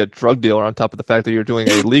be a drug dealer on top of the fact that you're doing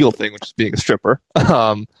a legal thing, which is being a stripper,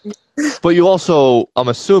 but you also, I'm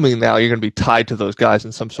assuming now you're going to be tied to those guys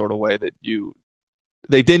in some sort of way that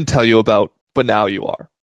they didn't tell you about, but now you are.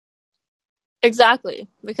 Exactly.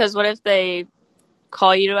 Because what if they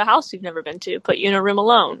call you to a house you've never been to, put you in a room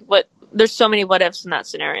alone? There's so many what ifs in that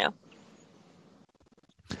scenario.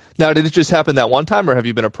 Now, did it just happen that one time, or have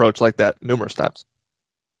you been approached like that numerous times?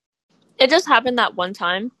 It just happened that one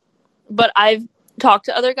time, but I've talked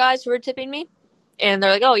to other guys who were tipping me, and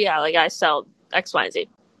they're like, oh yeah, like I sell X, Y, and Z.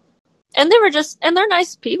 And they're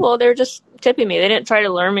nice people. They're just tipping me. They didn't try to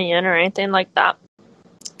lure me in or anything like that.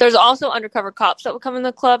 There's also undercover cops that will come in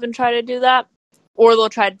the club and try to do that, or they'll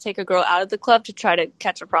try to take a girl out of the club to try to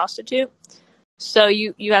catch a prostitute. So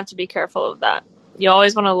you have to be careful of that. You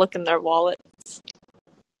always want to look in their wallet.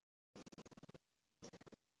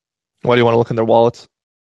 Why do you want to look in their wallets?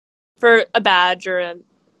 For a badge or a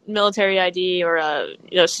military ID or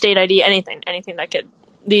a state ID, anything that could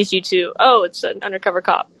lead you to, oh, it's an undercover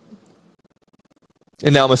cop.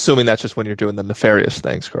 And now I'm assuming that's just when you're doing the nefarious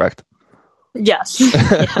things, correct? Yes.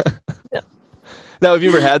 Yeah. Now, have you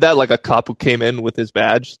ever had that, like a cop who came in with his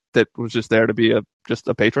badge that was just there to be just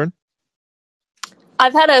a patron?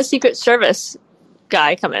 I've had a Secret Service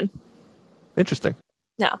guy come in. Interesting.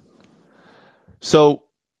 Yeah. So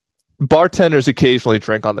bartenders occasionally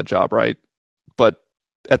drink on the job, right? But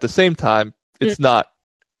at the same time, it's not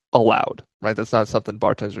allowed, right? That's not something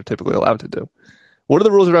bartenders are typically allowed to do. What are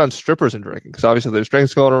the rules around strippers and drinking? Because obviously there's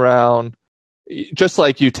drinks going around. Just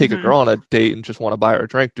like you take a girl on a date and just want to buy her a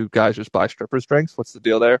drink, do guys just buy strippers drinks? What's the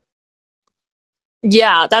deal there?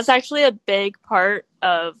 Yeah, that's actually a big part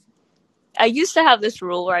of... I used to have this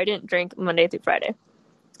rule where I didn't drink Monday through Friday.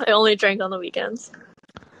 I only drank on the weekends.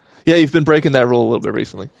 Yeah, you've been breaking that rule a little bit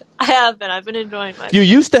recently. I have been. I've been enjoying myself. You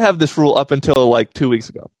used to have this rule up until like 2 weeks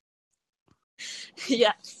ago.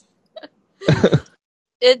 Yes.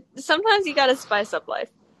 Sometimes you gotta spice up life.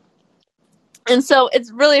 And so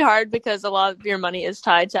it's really hard because a lot of your money is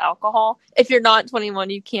tied to alcohol. If you're not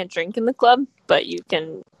 21, you can't drink in the club, but you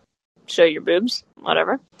can show your boobs,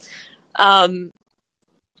 whatever.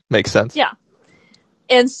 Makes sense. Yeah.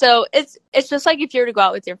 And so it's just like if you were to go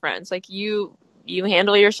out with your friends, like you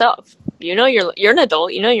handle yourself. You know you're an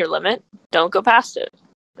adult, you know your limit. Don't go past it.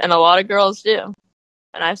 And a lot of girls do.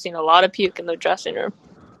 And I've seen a lot of puke in the dressing room.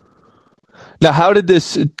 Now, how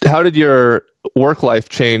did your work life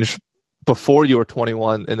change before you were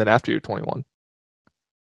 21 and then after you're 21?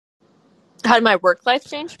 How did my work life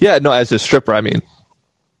change? Yeah, no, as a stripper, I mean.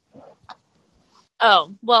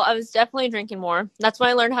 Oh, well, I was definitely drinking more. That's when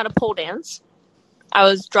I learned how to pole dance. I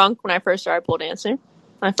was drunk when I first started pole dancing.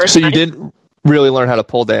 So you didn't really learn how to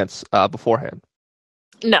pole dance beforehand?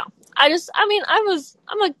 No. I'm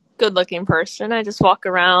a good-looking person. I just walk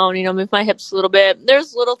around, move my hips a little bit.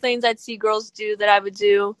 There's little things I'd see girls do that I would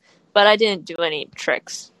do, but I didn't do any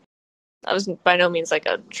tricks. I was by no means like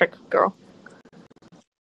a trick girl.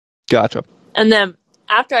 Gotcha. And then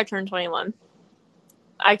after I turned 21,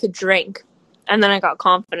 I could drink, and then I got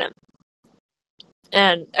confident.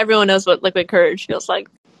 And everyone knows what liquid courage feels like.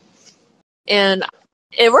 And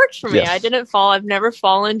it worked for me. Yes. I didn't fall. I've never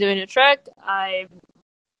fallen doing a trick. I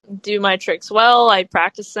do my tricks well. I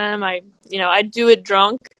practice them. I do it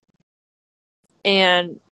drunk.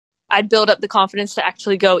 And I'd build up the confidence to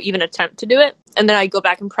actually go even attempt to do it. And then I'd go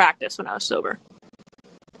back and practice when I was sober.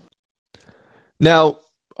 Now,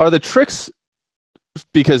 are the tricks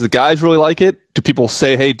because the guys really like it? Do people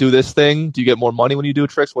say, hey, do this thing? Do you get more money when you do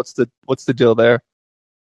tricks? What's the deal there?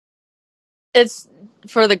 It's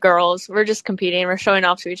for the girls. We're just competing. We're showing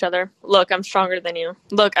off to each other. Look, I'm stronger than you.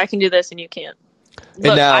 Look, I can do this and you can't.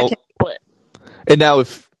 Look, I can split. And now,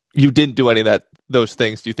 if you didn't do any of those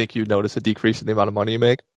things, do you think you'd notice a decrease in the amount of money you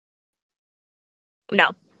make?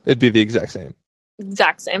 No, It'd be the exact same.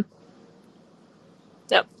 exact same.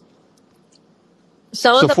 Yep.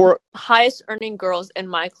 Some So of the highest earning girls in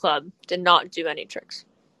my club did not do any tricks.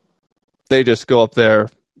 They just go up there,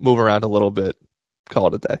 move around a little bit, call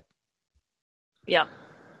it a day. Yeah.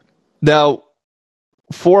 Now,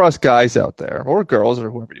 for us guys out there, or girls, or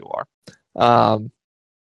whoever you are,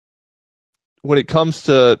 when it comes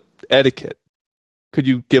to etiquette, could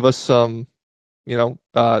you give us some,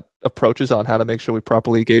 approaches on how to make sure we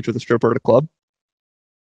properly engage with a stripper at a club?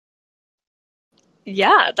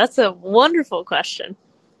 Yeah, that's a wonderful question.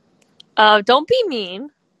 Don't be mean.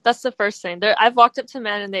 That's the first thing. I've walked up to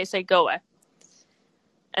men and they say, "Go away,"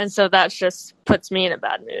 and so that just puts me in a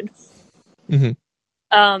bad mood.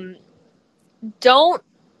 Mm-hmm. Don't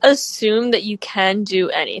assume that you can do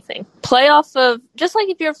anything. Play off of, just like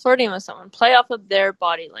if you're flirting with someone, play off of their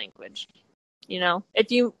body language.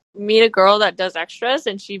 If you meet a girl that does extras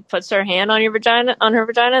and she puts her hand on her vagina,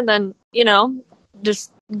 then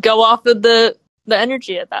just go off of the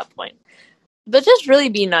energy at that point. But just really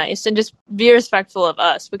be nice and just be respectful of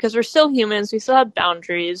us, because we're still humans. We still have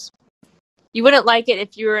boundaries. You wouldn't like it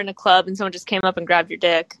if you were in a club and someone just came up and grabbed your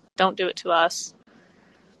dick. Don't do it to us.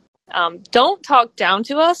 Don't talk down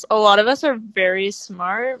to us. A lot of us are very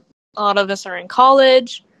smart. A lot of us are in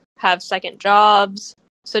college, have second jobs.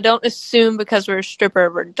 So don't assume because we're a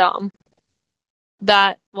stripper, we're dumb.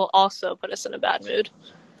 That will also put us in a bad mood.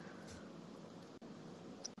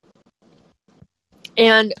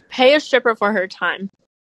 And pay a stripper for her time.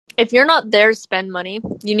 If you're not there to spend money,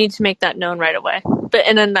 you need to make that known right away, but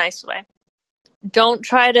in a nice way. Don't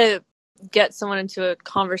try to get someone into a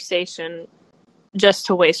conversation just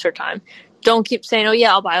to waste her time. Don't keep saying, "Oh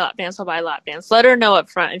yeah, I'll buy a lap dance, I'll buy a lap dance." Let her know up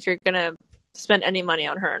front if you're going to spend any money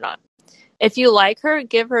on her or not. If you like her,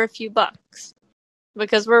 give her a few bucks,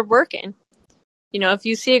 because we're working. If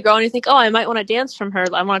you see a girl and you think, "Oh, I might want to dance from her,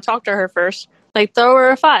 I want to talk to her first," throw her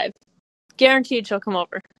a $5. Guaranteed she'll come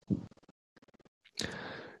over.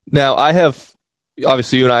 Now,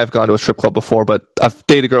 obviously you and I have gone to a strip club before, but I've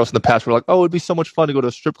dated girls in the past who are like, "Oh, it'd be so much fun to go to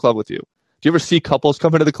a strip club with you." Do you ever see couples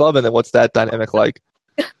come into the club, and then what's that dynamic like?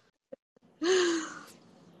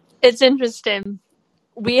 It's interesting.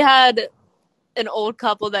 We had an old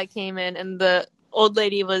couple that came in, and the old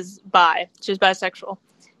lady was bi. She was bisexual.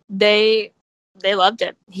 They loved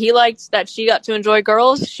it. He liked that she got to enjoy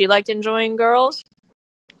girls. She liked enjoying girls.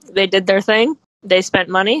 They did their thing. They spent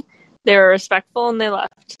money. They were respectful, and they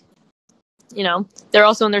left. They're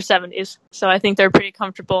also in their 70s, so I think they're pretty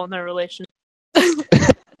comfortable in their relationship.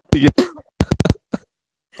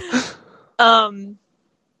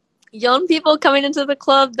 Young people coming into the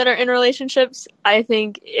club that are in relationships, I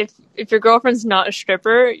think if your girlfriend's not a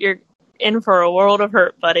stripper, you're in for a world of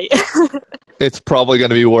hurt, buddy. It's probably going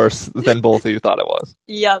to be worse than both of you thought it was.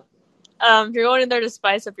 Yep. If you're going in there to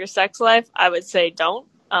spice up your sex life, I would say don't.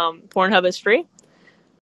 Pornhub is free.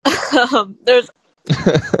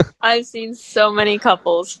 I've seen so many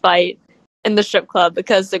couples fight in the strip club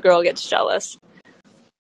because the girl gets jealous.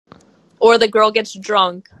 Or the girl gets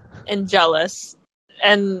drunk and jealous.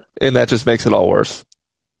 And that just makes it all worse.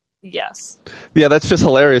 Yes. Yeah, that's just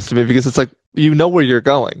hilarious to me, because it's like, you know where you're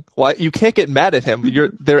going. Why you can't get mad at him? You're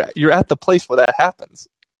there. You're at the place where that happens.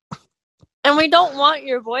 And we don't want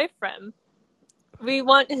your boyfriend. We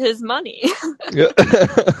want his money.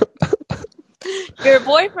 Your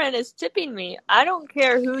boyfriend is tipping me. I don't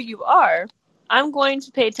care who you are. I'm going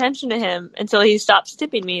to pay attention to him until he stops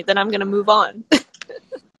tipping me. Then I'm going to move on.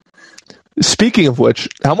 Speaking of which,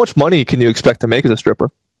 how much money can you expect to make as a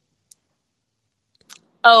stripper?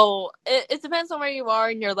 Oh, it depends on where you are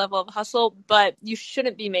and your level of hustle, but you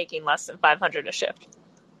shouldn't be making less than $500 a shift.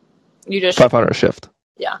 You just $500 a shift.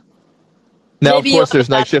 Yeah. Now, maybe, of course, there's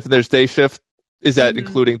night shift and there's day shift. Is that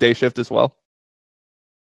including day shift as well?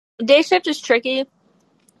 Day shift is tricky.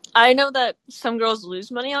 I know that some girls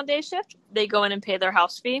lose money on day shift. They go in and pay their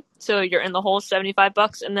house fee, so you're in the whole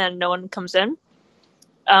 $75, and then no one comes in.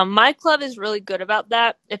 My club is really good about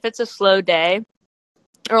that. If it's a slow day,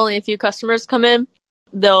 or only a few customers come in,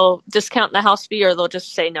 they'll discount the house fee, or they'll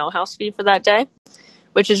just say no house fee for that day,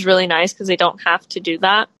 which is really nice because they don't have to do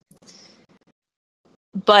that.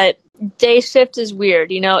 But day shift is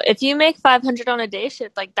weird. If you make $500 on a day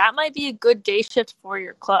shift, that might be a good day shift for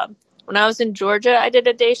your club. When I was in Georgia, I did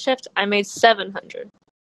a day shift. I made $700.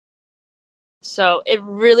 So it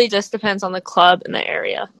really just depends on the club and the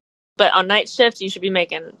area. But on night shift, you should be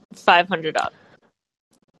making $500 up.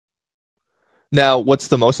 Now, what's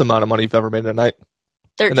the most amount of money you've ever made in a night?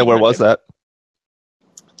 $1,300. And then where was that?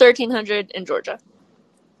 $1,300 in Georgia.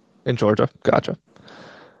 In Georgia. Gotcha.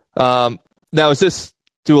 Now,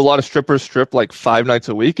 do a lot of strippers strip like 5 nights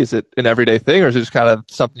a week? Is it an everyday thing, or is it just kind of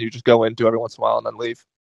something you just go into every once in a while and then leave?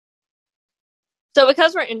 So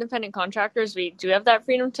because we're independent contractors, we do have that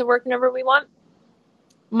freedom to work whenever we want.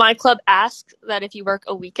 My club asks that if you work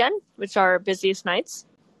a weekend, which are our busiest nights,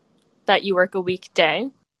 that you work a weekday.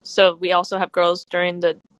 So we also have girls during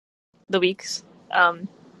the weeks.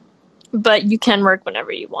 But you can work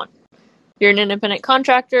whenever you want. You're an independent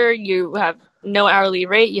contractor. You have no hourly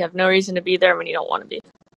rate. You have no reason to be there when you don't want to be.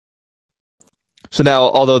 So now,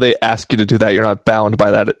 although they ask you to do that, you're not bound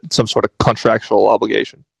by that some sort of contractual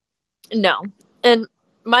obligation. No. And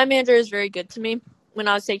my manager is very good to me. When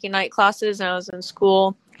I was taking night classes and I was in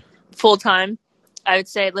school full time, I would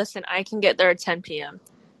say, listen, I can get there at 10 p.m.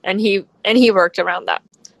 And he worked around that,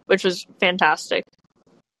 which was fantastic.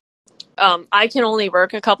 I can only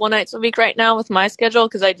work a couple of nights a week right now with my schedule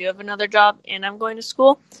because I do have another job and I'm going to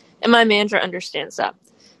school. And my manager understands that.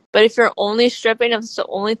 But if you're only stripping, if it's the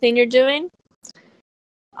only thing you're doing,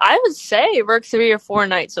 I would say work 3 or 4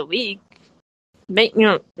 nights a week. Make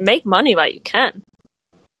money while you can.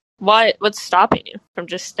 What's stopping you from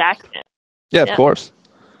just stacking it? Yeah, of course.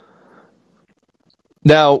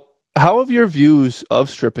 Now, how have your views of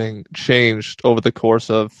stripping changed over the course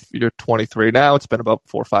of you're 23 now? It's been about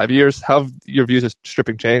 4 or 5 years. How have your views of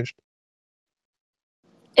stripping changed?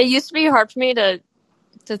 It used to be hard for me to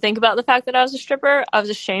think about the fact that I was a stripper. I was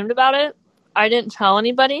ashamed about it. I didn't tell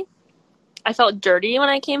anybody. I felt dirty when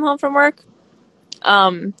I came home from work.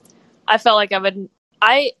 I felt like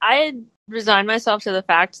I had resigned myself to the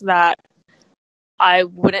fact that I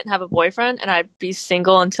wouldn't have a boyfriend and I'd be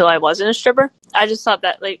single until I wasn't a stripper. I just thought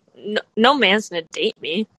that, like, no man's gonna date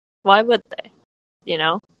me. Why would they? You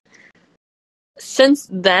know? Since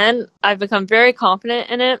then, I've become very confident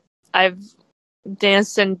in it. I've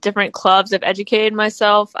danced in different clubs. I've educated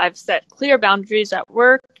myself. I've set clear boundaries at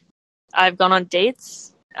work. I've gone on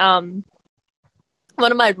dates. One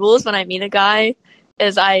of my rules when I meet a guy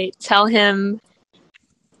is I tell him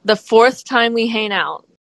the 4th time we hang out,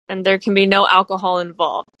 and there can be no alcohol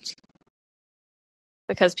involved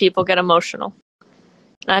because people get emotional.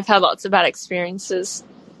 And I've had lots of bad experiences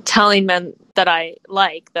telling men that I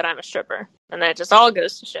like that I'm a stripper, and then it just all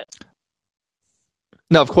goes to shit.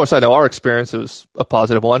 Now, of course, I know our experience was a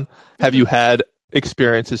positive one. Mm-hmm. Have you had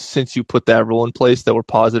experiences since you put that rule in place that were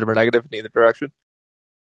positive or negative in either direction?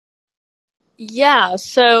 Yeah,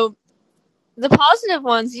 so the positive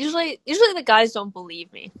ones, usually the guys don't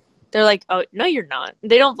believe me. They're like, oh, no, you're not.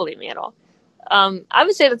 They don't believe me at all. I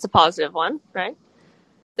would say that's a positive one, right?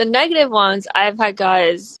 The negative ones, I've had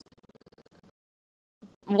guys,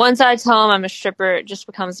 once I tell them I'm a stripper, it just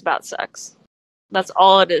becomes about sex. That's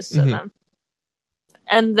all it is to them.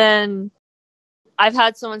 And then I've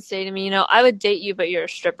had someone say to me, I would date you, but you're a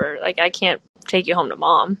stripper. Like, I can't take you home to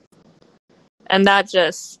mom. And that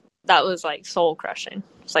was like soul crushing.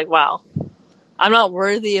 It's like, wow, I'm not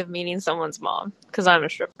worthy of meeting someone's mom because I'm a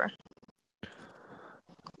stripper.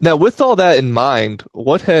 Now, with all that in mind,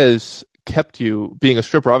 what has kept you being a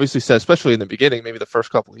stripper? Obviously, said, especially in the beginning, maybe the first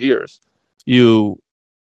couple of years, you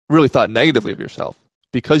really thought negatively of yourself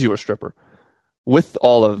because you were a stripper. With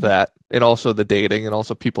all of that, and also the dating, and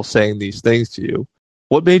also people saying these things to you,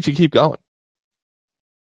 what made you keep going?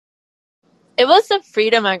 It was the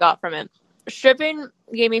freedom I got from it. Stripping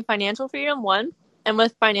gave me financial freedom, one, and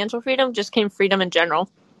with financial freedom just came freedom in general.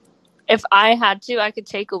 If I had to, I could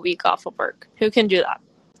take a week off of work. Who can do that?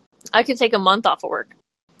 I could take a month off of work.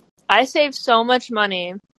 I saved so much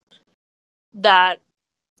money that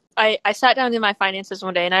I sat down in my finances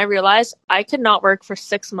one day and I realized I could not work for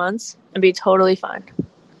 6 months and be totally fine.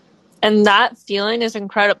 And that feeling is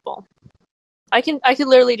incredible. I could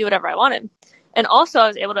literally do whatever I wanted. And also I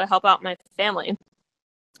was able to help out my family.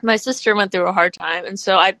 My sister went through a hard time, and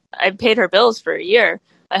so I paid her bills for a year.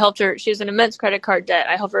 I helped her. She was in immense credit card debt.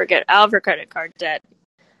 I helped her get out of her credit card debt.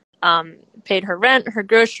 Paid her rent, her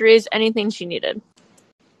groceries, anything she needed.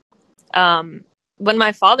 When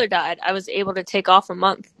my father died, I was able to take off a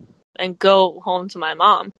month and go home to my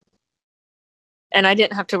mom. And I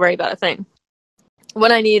didn't have to worry about a thing.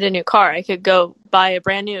 When I needed a new car, I could go buy a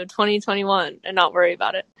brand new 2021 and not worry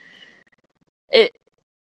about it.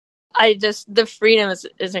 The freedom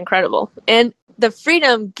is incredible. And the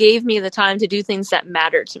freedom gave me the time to do things that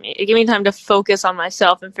mattered to me. It gave me time to focus on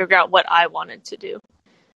myself and figure out what I wanted to do.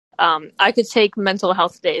 I could take mental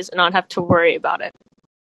health days and not have to worry about it.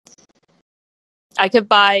 I could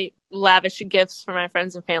buy lavish gifts for my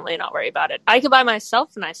friends and family and not worry about it. I could buy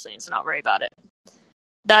myself nice things and not worry about it.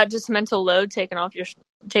 That just mental load taken off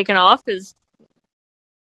is,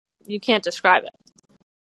 you can't describe it.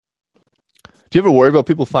 Do you ever worry about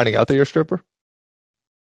people finding out that you're a stripper?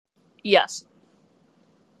 Yes.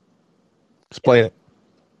 Explain it.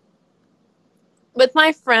 With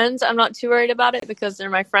my friends, I'm not too worried about it because they're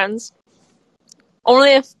my friends.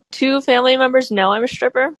 Only if 2 family members know I'm a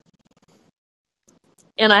stripper.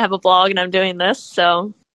 And I have a blog and I'm doing this,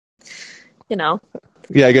 so, you know.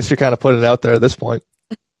 Yeah, I guess you're kind of putting it out there at this point.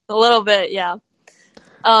 A little bit, yeah.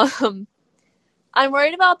 I'm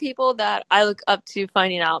worried about people that I look up to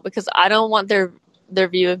finding out because I don't want their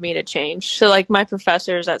view of me to change. So, like, my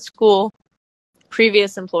professors at school,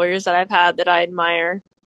 previous employers that I've had that I admire,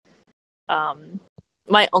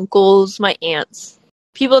 my uncles, my aunts,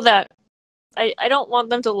 people that I don't want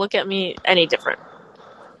them to look at me any different.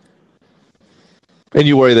 And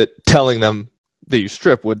you worry that telling them that you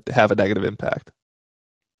strip would have a negative impact.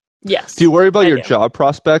 Yes. Do you worry about your job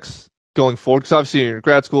prospects going forward? Because obviously you're in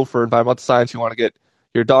grad school for environmental science, you want to get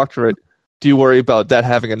your doctorate. Do you worry about that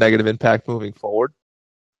having a negative impact moving forward?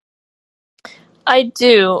 I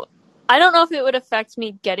do. I don't know if it would affect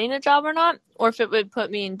me getting a job or not, or if it would put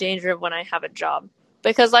me in danger when I have a job.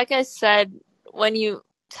 Because like I said, when you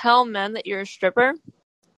tell men that you're a stripper,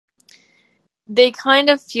 they kind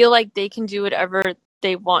of feel like they can do whatever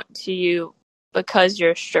they want to you because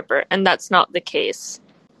you're a stripper, and that's not the case.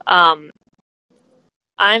 I'm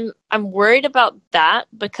worried about that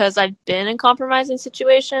because I've been in compromising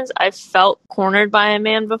situations. I've felt cornered by a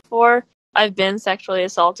man before. I've been sexually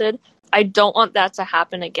assaulted. I don't want that to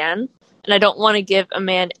happen again, and I don't want to give a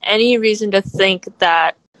man any reason to think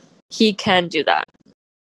that he can do that.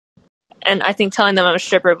 And I think telling them I'm a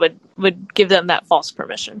stripper would give them that false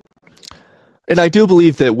permission. And I do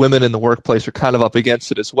believe that women in the workplace are kind of up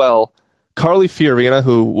against it as well. Carly Fiorina,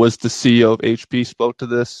 who was the CEO of HP, spoke to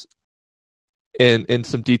this in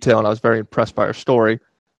some detail, and I was very impressed by her story.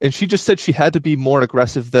 And she just said she had to be more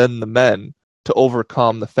aggressive than the men to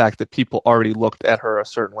overcome the fact that people already looked at her a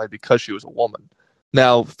certain way because she was a woman.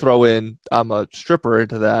 Now, throw in I'm a stripper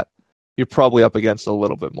into that, you're probably up against it a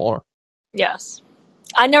little bit more. Yes.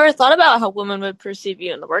 I never thought about how women would perceive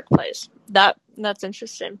you in the workplace. That's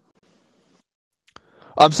interesting.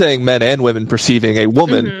 I'm saying men and women perceiving a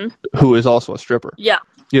woman who is also a stripper. Yeah.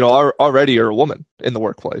 You know, already you're a woman in the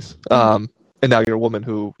workplace. And now you're a woman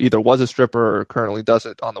who either was a stripper or currently does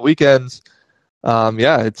it on the weekends.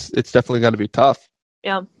 Yeah, it's definitely going to be tough.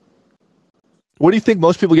 Yeah. What do you think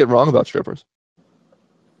most people get wrong about strippers?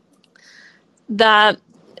 That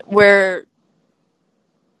we're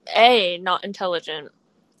A, not intelligent,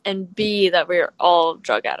 and B, that we're all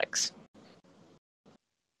drug addicts.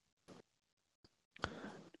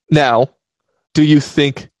 Now, do you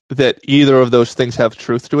think that either of those things have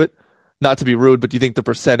truth to it? Not to be rude, but do you think the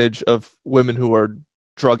percentage of women who are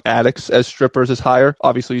drug addicts as strippers is higher?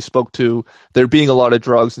 Obviously, you spoke to there being a lot of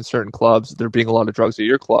drugs in certain clubs, there being a lot of drugs at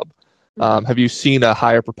your club. Have you seen a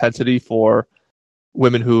higher propensity for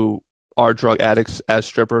women who are drug addicts as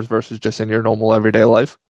strippers versus just in your normal everyday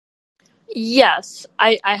life? Yes,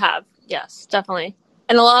 I have. Yes, definitely.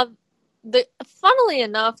 And a lot of funnily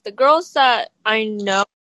enough, the girls that I know.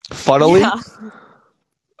 Funnily? Yeah.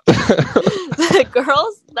 The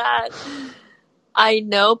girls that I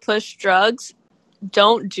know push drugs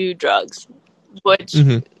don't do drugs, which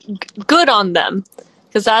good on them,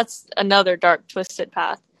 because that's another dark, twisted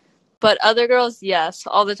path. But other girls, yes,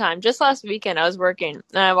 all the time. Just last weekend, I was working,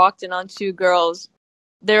 and I walked in on 2 girls.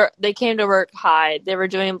 They came to work high. They were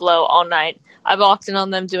doing blow all night. I walked in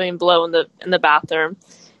on them doing blow in the bathroom.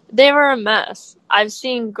 They were a mess. I've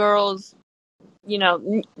seen girls,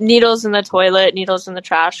 needles in the toilet, needles in the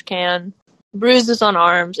trash can, bruises on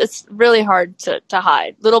arms. It's really hard to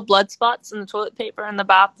hide. Little blood spots in the toilet paper in the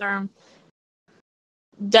bathroom.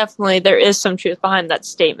 Definitely, there is some truth behind that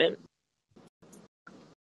statement.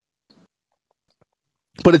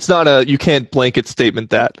 But it's not you can't blanket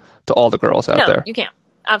statement that to all the girls out there. No, you can't.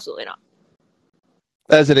 Absolutely not.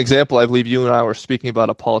 As an example, I believe you and I were speaking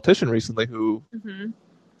about a politician recently who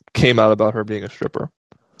came out about her being a stripper.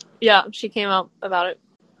 Yeah, she came out about it.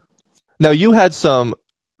 Now, you had some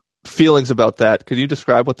feelings about that. Could you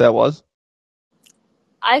describe what that was?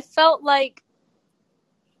 I felt like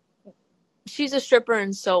she's a stripper,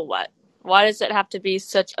 and so what? Why does it have to be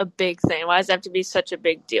such a big thing? Why does it have to be such a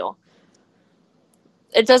big deal?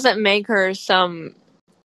 It doesn't make her some...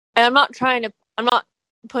 And I'm not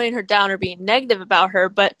putting her down or being negative about her,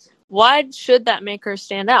 but why should that make her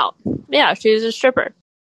stand out? Yeah, she's a stripper.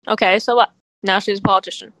 Okay, so what? Now she's a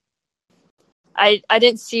politician. I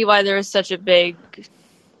didn't see why there was such a big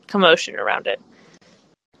commotion around it.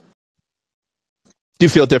 Do you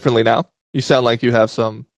feel differently now? You sound like you have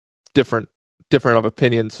some different of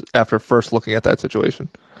opinions after first looking at that situation.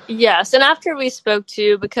 Yes, and after we spoke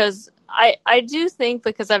to, because I do think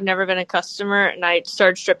because I've never been a customer and I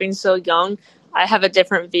started stripping so young, I have a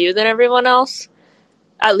different view than everyone else.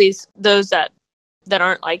 At least those that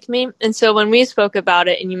aren't like me. And so when we spoke about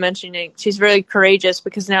it and you mentioned it, she's really courageous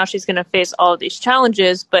because now she's going to face all of these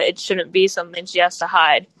challenges, but it shouldn't be something she has to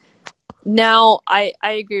hide. Now, I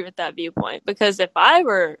agree with that viewpoint because if I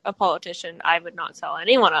were a politician, I would not tell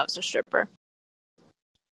anyone I was a stripper.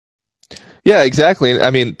 Yeah, exactly.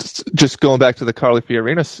 I mean, just going back to the Carly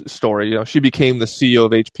Fiorina story, you know, she became the CEO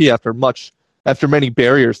of HP after many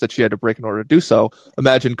barriers that she had to break in order to do so.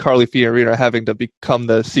 Imagine Carly Fiorina having to become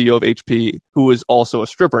the CEO of HP, who was also a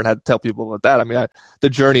stripper and had to tell people about that. I mean, the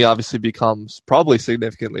journey obviously becomes probably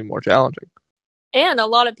significantly more challenging. And a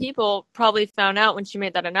lot of people probably found out when she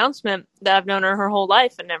made that announcement that I've known her whole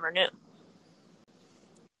life and never knew.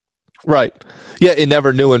 Right. Yeah, it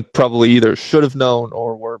never knew and probably either should have known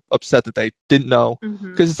or were upset that they didn't know.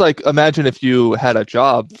 Because it's like, imagine if you had a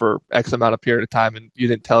job for X amount of period of time and you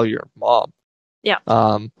didn't tell your mom. Yeah.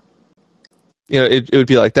 You know, it would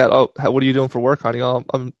be like that. Oh, what are you doing for work, honey? Oh,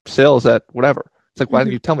 I'm sales at whatever. It's like, why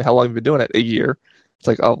didn't you tell me? How long have you been doing it? A year. It's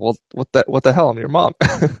like, oh, well, what the hell? I'm your mom.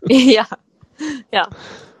 Yeah. Yeah.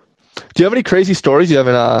 Do you have any crazy stories you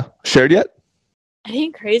haven't shared yet?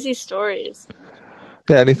 Any crazy stories?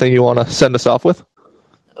 Yeah, anything you want to send us off with?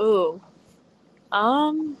 Ooh.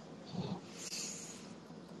 I've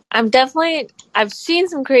seen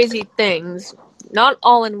some crazy things, not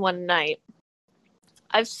all in one night.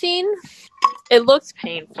 It looks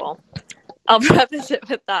painful. I'll preface it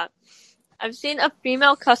with that. I've seen a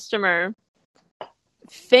female customer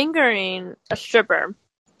fingering a stripper,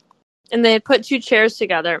 and they had put two chairs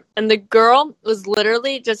together, and the girl was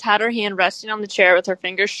literally just had her hand resting on the chair with her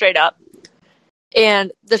fingers straight up,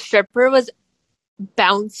 and the stripper was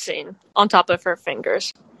bouncing on top of her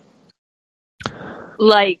fingers.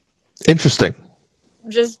 Like, interesting.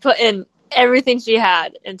 Just putting everything she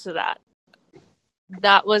had into that.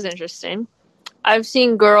 That was interesting. I've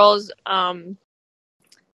seen girls, when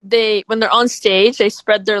they're on stage, they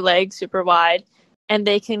spread their legs super wide, and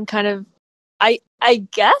they can kind of, I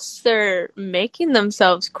guess they're making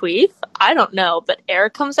themselves queef. I don't know, but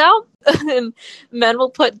air comes out, and men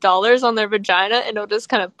will put dollars on their vagina, and it'll just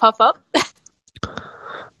kind of puff up.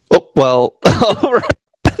 Oh, well, all right.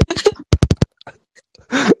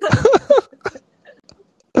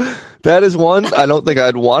 That is one I don't think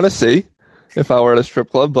I'd want to see if I were at a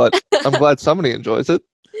strip club, but I'm glad somebody enjoys it.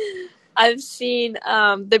 I've seen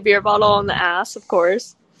the beer bottle on the ass, of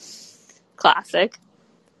course. Classic.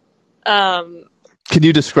 Can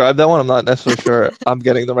you describe that one? I'm not necessarily sure I'm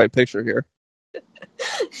getting the right picture here.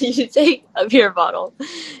 You take a beer bottle,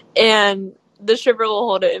 and the stripper will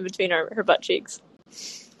hold it in between her butt cheeks.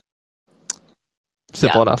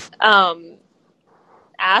 Simple enough.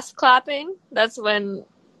 Ass clapping. That's when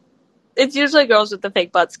it's usually girls with the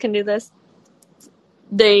fake butts can do this.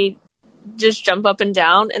 They just jump up and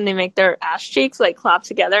down, and they make their ass cheeks like clap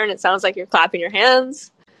together, and it sounds like you're clapping your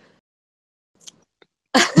hands.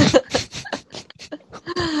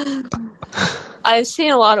 I've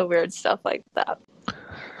seen a lot of weird stuff like that.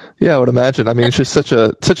 Yeah, I would imagine. I mean, it's just such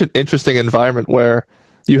an interesting environment where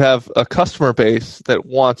you have a customer base that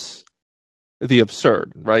wants the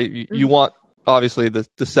absurd, right? You want obviously the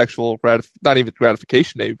sexual not even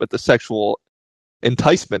gratification maybe, but the sexual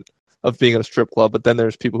enticement of being at a strip club. But then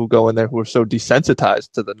there's people who go in there who are so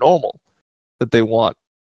desensitized to the normal that they want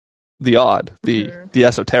the odd, the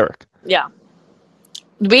esoteric. Yeah.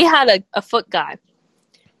 We had a foot guy.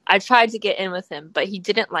 I tried to get in with him, but he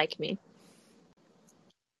didn't like me.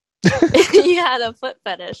 He had a foot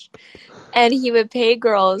fetish, and he would pay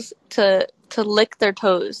girls to lick their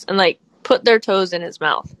toes and like put their toes in his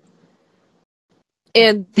mouth.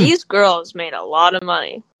 And these girls made a lot of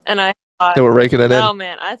money, and I thought they were raking it in. Oh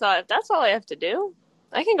man, I thought if that's all I have to do,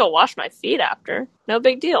 I can go wash my feet after. No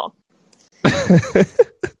big deal.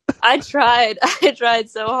 I tried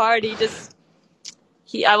so hard.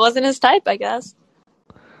 I wasn't his type, I guess.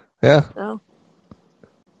 Yeah. So.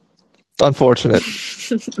 Unfortunate.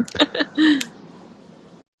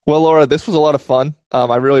 Well, Laura, this was a lot of fun.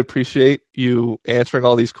 I really appreciate you answering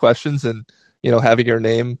all these questions and, having your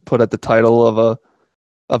name put at the title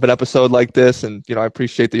of an episode like this. And, I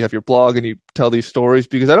appreciate that you have your blog and you tell these stories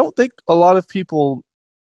because I don't think a lot of people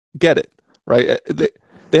get it, right?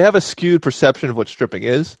 They have a skewed perception of what stripping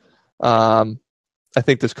is. I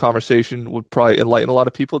think this conversation would probably enlighten a lot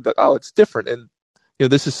of people. But, oh, it's different. And,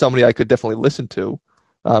 this is somebody I could definitely listen to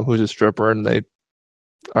who's a stripper, and they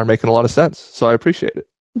are making a lot of sense. So I appreciate it.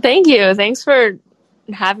 Thank you. Thanks for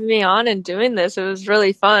having me on and doing this. It was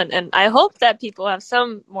really fun. And I hope that people have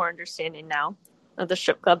some more understanding now of the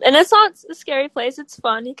strip club. And it's not a scary place. It's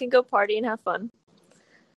fun. You can go party and have fun.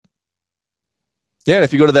 Yeah, and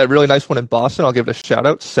if you go to that really nice one in Boston, I'll give it a shout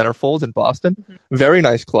out. Centerfold in Boston. Mm-hmm. Very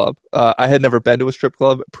nice club. I had never been to a strip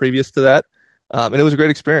club previous to that. And it was a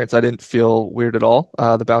great experience. I didn't feel weird at all.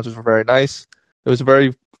 The bouncers were very nice. It was a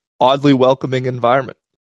very oddly welcoming environment.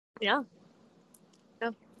 Yeah.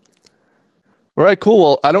 All right, cool.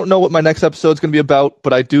 Well, I don't know what my next episode is going to be about,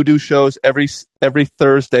 but I do shows every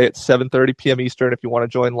Thursday at 7:30 p.m. Eastern if you want to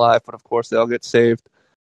join live. But of course, they all get saved.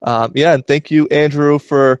 And thank you, Andrew,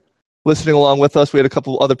 for listening along with us. We had a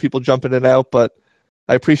couple other people jumping in and out, but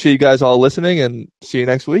I appreciate you guys all listening, and see you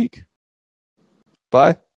next week.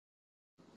 Bye.